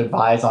team to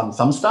advise on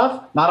some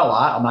stuff. Not a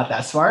lot. I'm not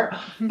that smart.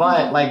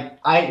 But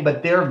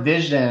but their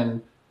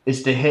vision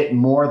is to hit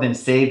more than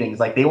savings.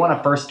 They want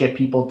to first get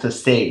people to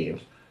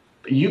save.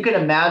 You can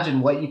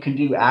imagine what you can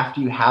do after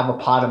you have a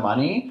pot of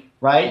money,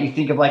 right? You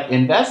think of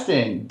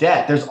investing,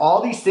 debt. There's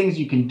all these things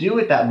you can do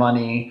with that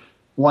money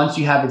once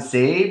you have it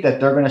saved that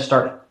they're going to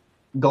start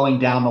going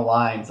down the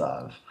lines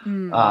of.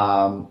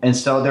 And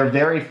so they're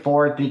very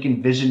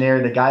forward-thinking,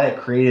 visionary. The guy that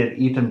created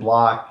Ethan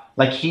Block,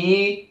 like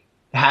he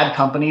had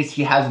companies,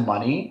 he has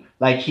money.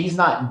 Like he's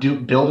not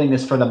building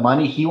this for the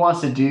money. He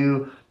wants to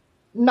do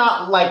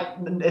not like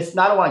it's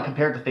not I don't want to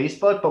compare it to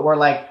Facebook, but where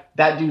like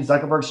that dude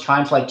Zuckerberg's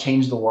trying to like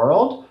change the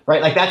world,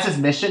 right? Like that's his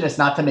mission. It's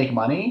not to make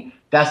money.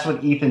 That's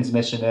what Ethan's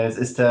mission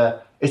is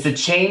to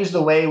change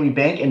the way we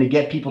bank and to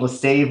get people to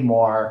save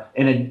more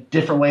in a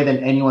different way than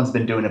anyone's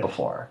been doing it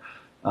before,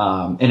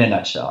 in a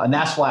nutshell. And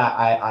that's why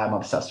I'm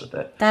obsessed with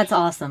it. That's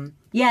awesome.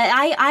 Yeah,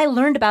 I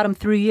learned about him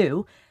through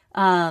you,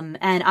 and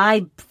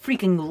I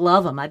freaking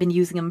love him. I've been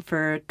using him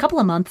for a couple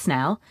of months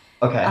now.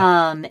 Okay.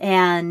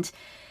 And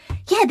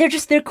yeah,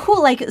 they're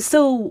cool. Like,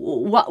 so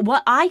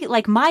what I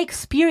like, my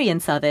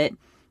experience of it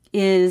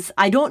is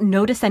I don't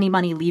notice any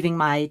money leaving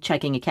my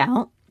checking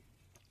account.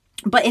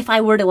 But if I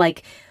were to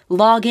like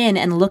log in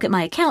and look at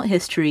my account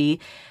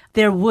history,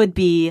 there would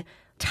be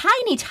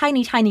tiny,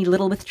 tiny, tiny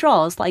little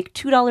withdrawals, like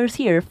 $2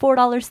 here,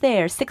 $4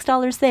 there,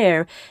 $6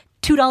 there,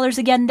 $2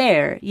 again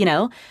there, you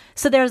know?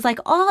 So there's like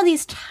all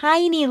these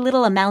tiny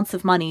little amounts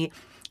of money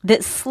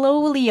that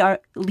slowly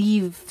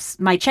leaves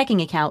my checking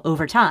account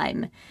over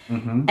time.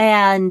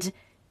 And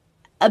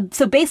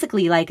so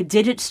basically like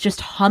digits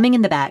just humming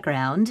in the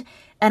background,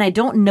 and I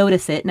don't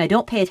notice it and I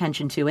don't pay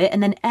attention to it.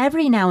 And then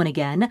every now and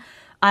again,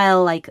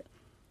 I'll like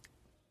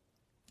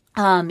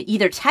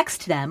either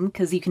text them,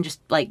 because you can just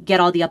like get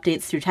all the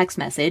updates through text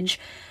message.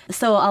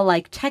 So I'll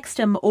like text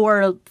them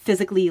or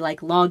physically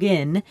like log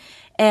in,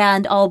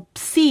 and I'll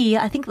see,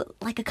 I think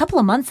like a couple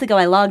of months ago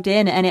I logged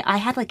in and I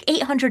had like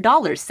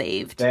 $800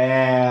 saved.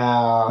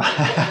 Damn.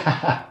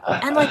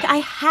 And like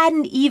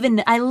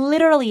I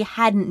literally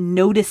hadn't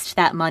noticed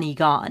that money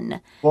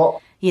gone.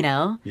 Well, you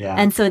know? Yeah.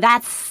 And so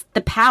that's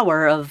the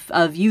power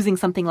of using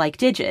something like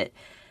Digit.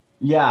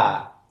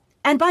 Yeah.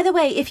 And by the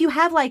way, if you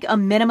have like a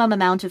minimum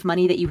amount of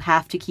money that you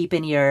have to keep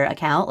in your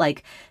account,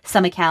 like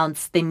some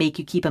accounts, they make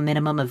you keep a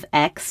minimum of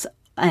X.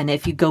 And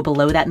if you go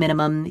below that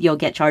minimum, you'll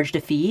get charged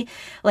a fee.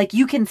 Like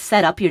you can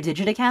set up your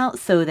Digit account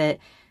so that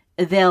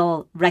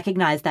they'll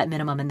recognize that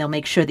minimum and they'll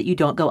make sure that you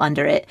don't go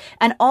under it.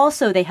 And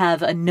also they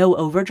have a no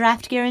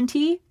overdraft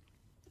guarantee.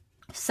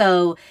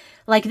 So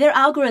like their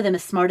algorithm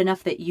is smart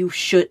enough that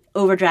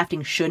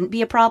overdrafting shouldn't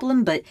be a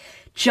problem, but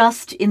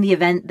just in the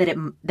event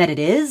that it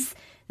is,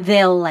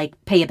 they'll like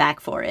pay you back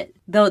for it.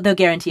 They'll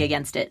guarantee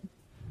against it.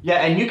 Yeah,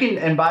 and you can,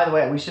 and by the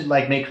way, we should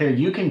like make clear,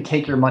 you can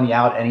take your money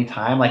out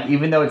anytime. Like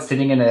even though it's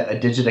sitting in a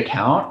Digit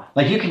account,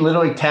 like you can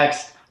literally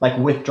text like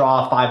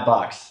withdraw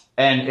 $5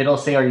 and it'll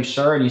say, are you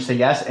sure? And you say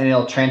yes, and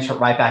it'll transfer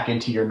right back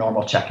into your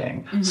normal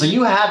checking. So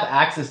you have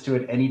access to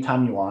it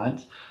anytime you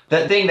want.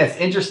 The thing that's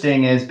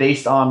interesting is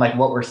based on like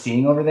what we're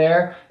seeing over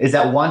there is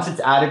that once it's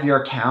out of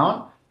your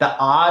account, the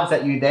odds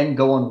that you then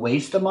go and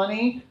waste the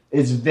money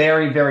is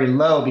very, very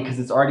low because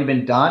it's already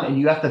been done and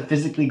you have to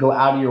physically go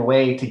out of your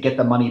way to get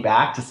the money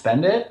back to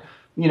spend it,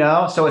 you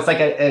know? So it's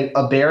like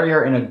a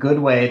barrier in a good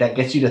way that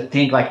gets you to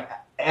think like,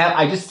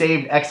 I just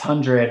saved X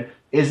hundred.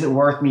 Is it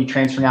worth me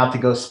transferring out to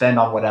go spend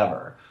on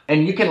whatever?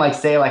 And you can like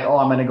say like, oh,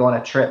 I'm going to go on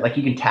a trip. Like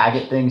you can tag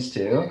it things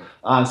too.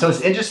 So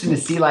it's interesting to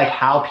see like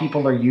how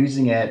people are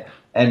using it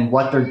and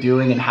what they're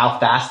doing and how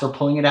fast they're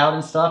pulling it out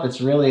and stuff.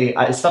 It's really,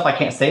 it's stuff I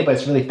can't say, but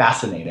it's really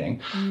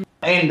fascinating.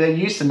 And they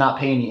used to not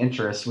pay any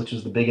interest, which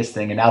was the biggest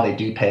thing. And now they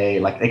do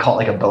pay, like they call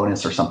it like a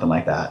bonus or something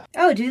like that.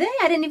 Oh, do they?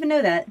 I didn't even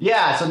know that.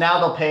 Yeah. So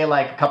now they'll pay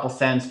like a couple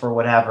cents for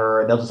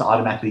whatever. They'll just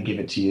automatically give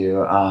it to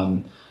you.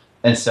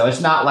 And so it's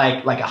not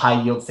like a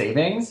high yield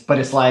savings, but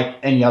it's like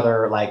any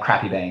other like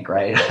crappy bank,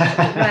 right?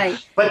 Right.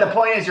 But the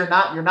point is you're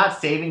not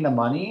saving the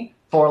money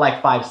for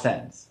like 5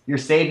 cents. You're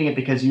saving it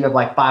because you have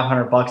like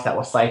 $500 that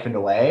was siphoned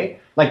away.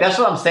 Like that's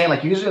what I'm saying.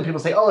 Like usually when people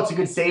say, oh, it's a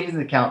good savings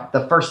account,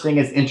 the first thing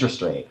is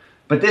interest rate.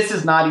 But this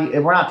is not,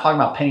 we're not talking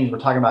about pennies, we're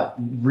talking about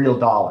real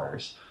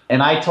dollars.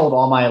 And I told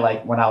all my,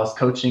 like, when I was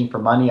coaching for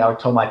money, I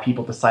told my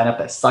people to sign up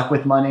that suck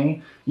with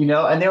money, you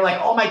know, and they're like,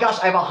 oh my gosh,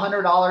 I have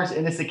 $100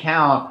 in this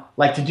account,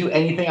 like to do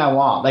anything I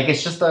want. Like,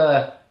 it's just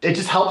it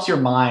just helps your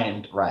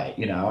mind, right,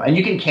 you know, and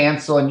you can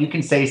cancel and you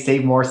can say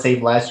save more,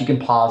 save less, you can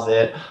pause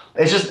it.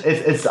 It's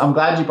just, I'm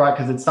glad you brought it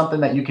because it's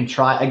something that you can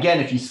try. Again,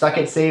 if you suck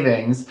at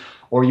savings,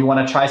 or you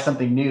want to try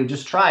something new,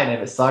 just try it. And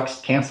if it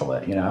sucks, cancel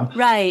it, you know?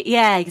 Right.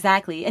 Yeah,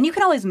 exactly. And you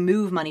can always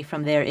move money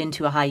from there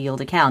into a high yield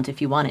account if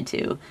you wanted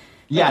to.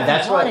 Yeah,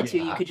 that's what. If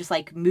you wanted to, you could just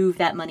like move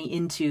that money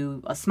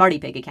into a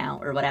SmartyPig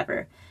account or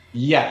whatever.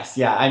 Yes.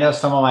 Yeah. I know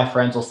some of my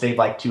friends will save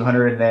like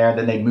 200 in there,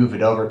 then they move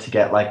it over to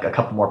get like a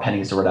couple more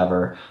pennies or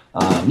whatever.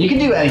 You can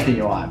do anything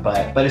you want,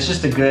 but it's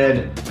just a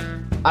good,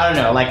 I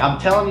don't know, like I'm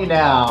telling you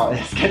now,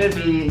 it's going to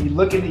be, you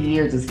look in the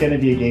years, it's going to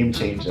be a game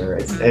changer.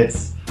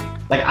 It's,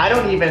 like, I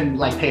don't even,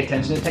 like, pay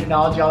attention to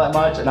technology all that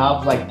much, and I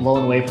was, like,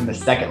 blown away from the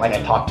second, like,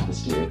 I talked to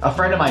this dude. A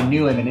friend of mine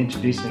knew him and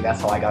introduced me. That's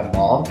how I got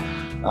involved.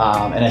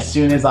 And as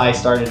soon as I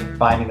started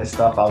finding this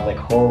stuff, I was like,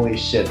 holy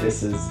shit,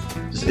 this is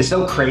just, it's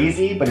so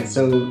crazy, but it's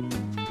so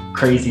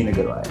crazy in a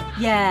good way.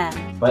 Yeah.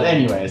 But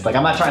anyways, like,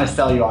 I'm not trying to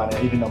sell you on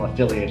it, even though I'm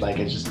affiliated. Like,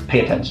 it's just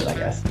pay attention, I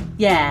guess.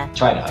 Yeah.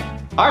 Try it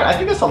out. All right, I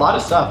think that's a lot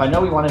of stuff. I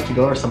know we wanted to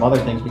go over some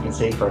other things we can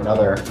save for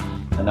another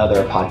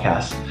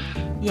podcast.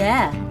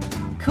 Yeah.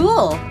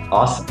 Cool.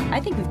 Awesome. I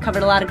think we've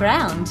covered a lot of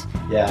ground.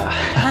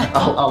 Yeah,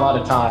 a lot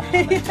of time.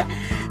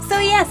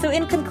 So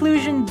in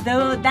conclusion,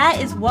 though, that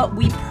is what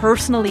we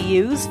personally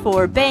use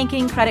for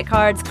banking, credit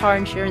cards, car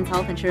insurance,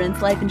 health insurance,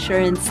 life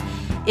insurance,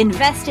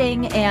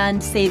 investing,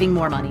 and saving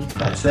more money.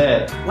 That's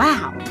it.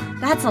 Wow,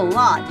 that's a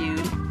lot, dude.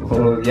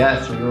 Oh,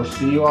 yes, we will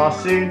see you all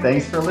soon.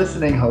 Thanks for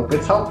listening. Hope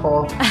it's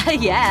helpful.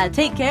 Yeah,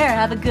 take care.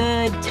 Have a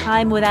good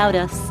time without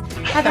us.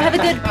 Have a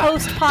good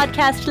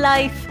post-podcast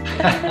life.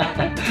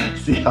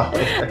 See y'all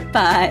later.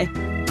 Bye.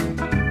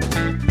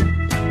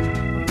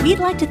 We'd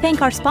like to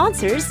thank our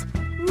sponsors,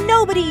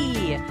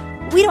 Nobody.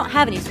 We don't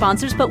have any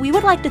sponsors, but we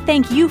would like to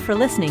thank you for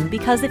listening,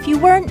 because if you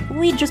weren't,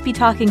 we'd just be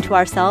talking to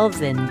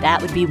ourselves, and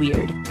that would be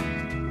weird.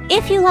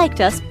 If you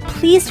liked us,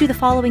 please do the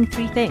following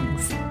 3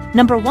 things.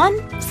 Number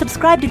 1,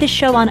 subscribe to this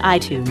show on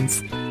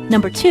iTunes.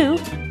 Number 2,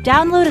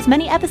 download as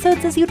many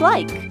episodes as you'd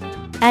like.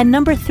 And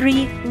number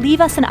 3,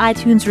 leave us an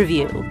iTunes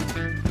review.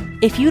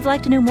 If you'd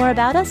like to know more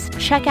about us,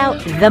 check out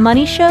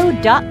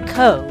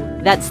themoneyshow.co.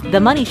 That's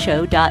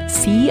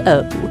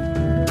themoneyshow.co.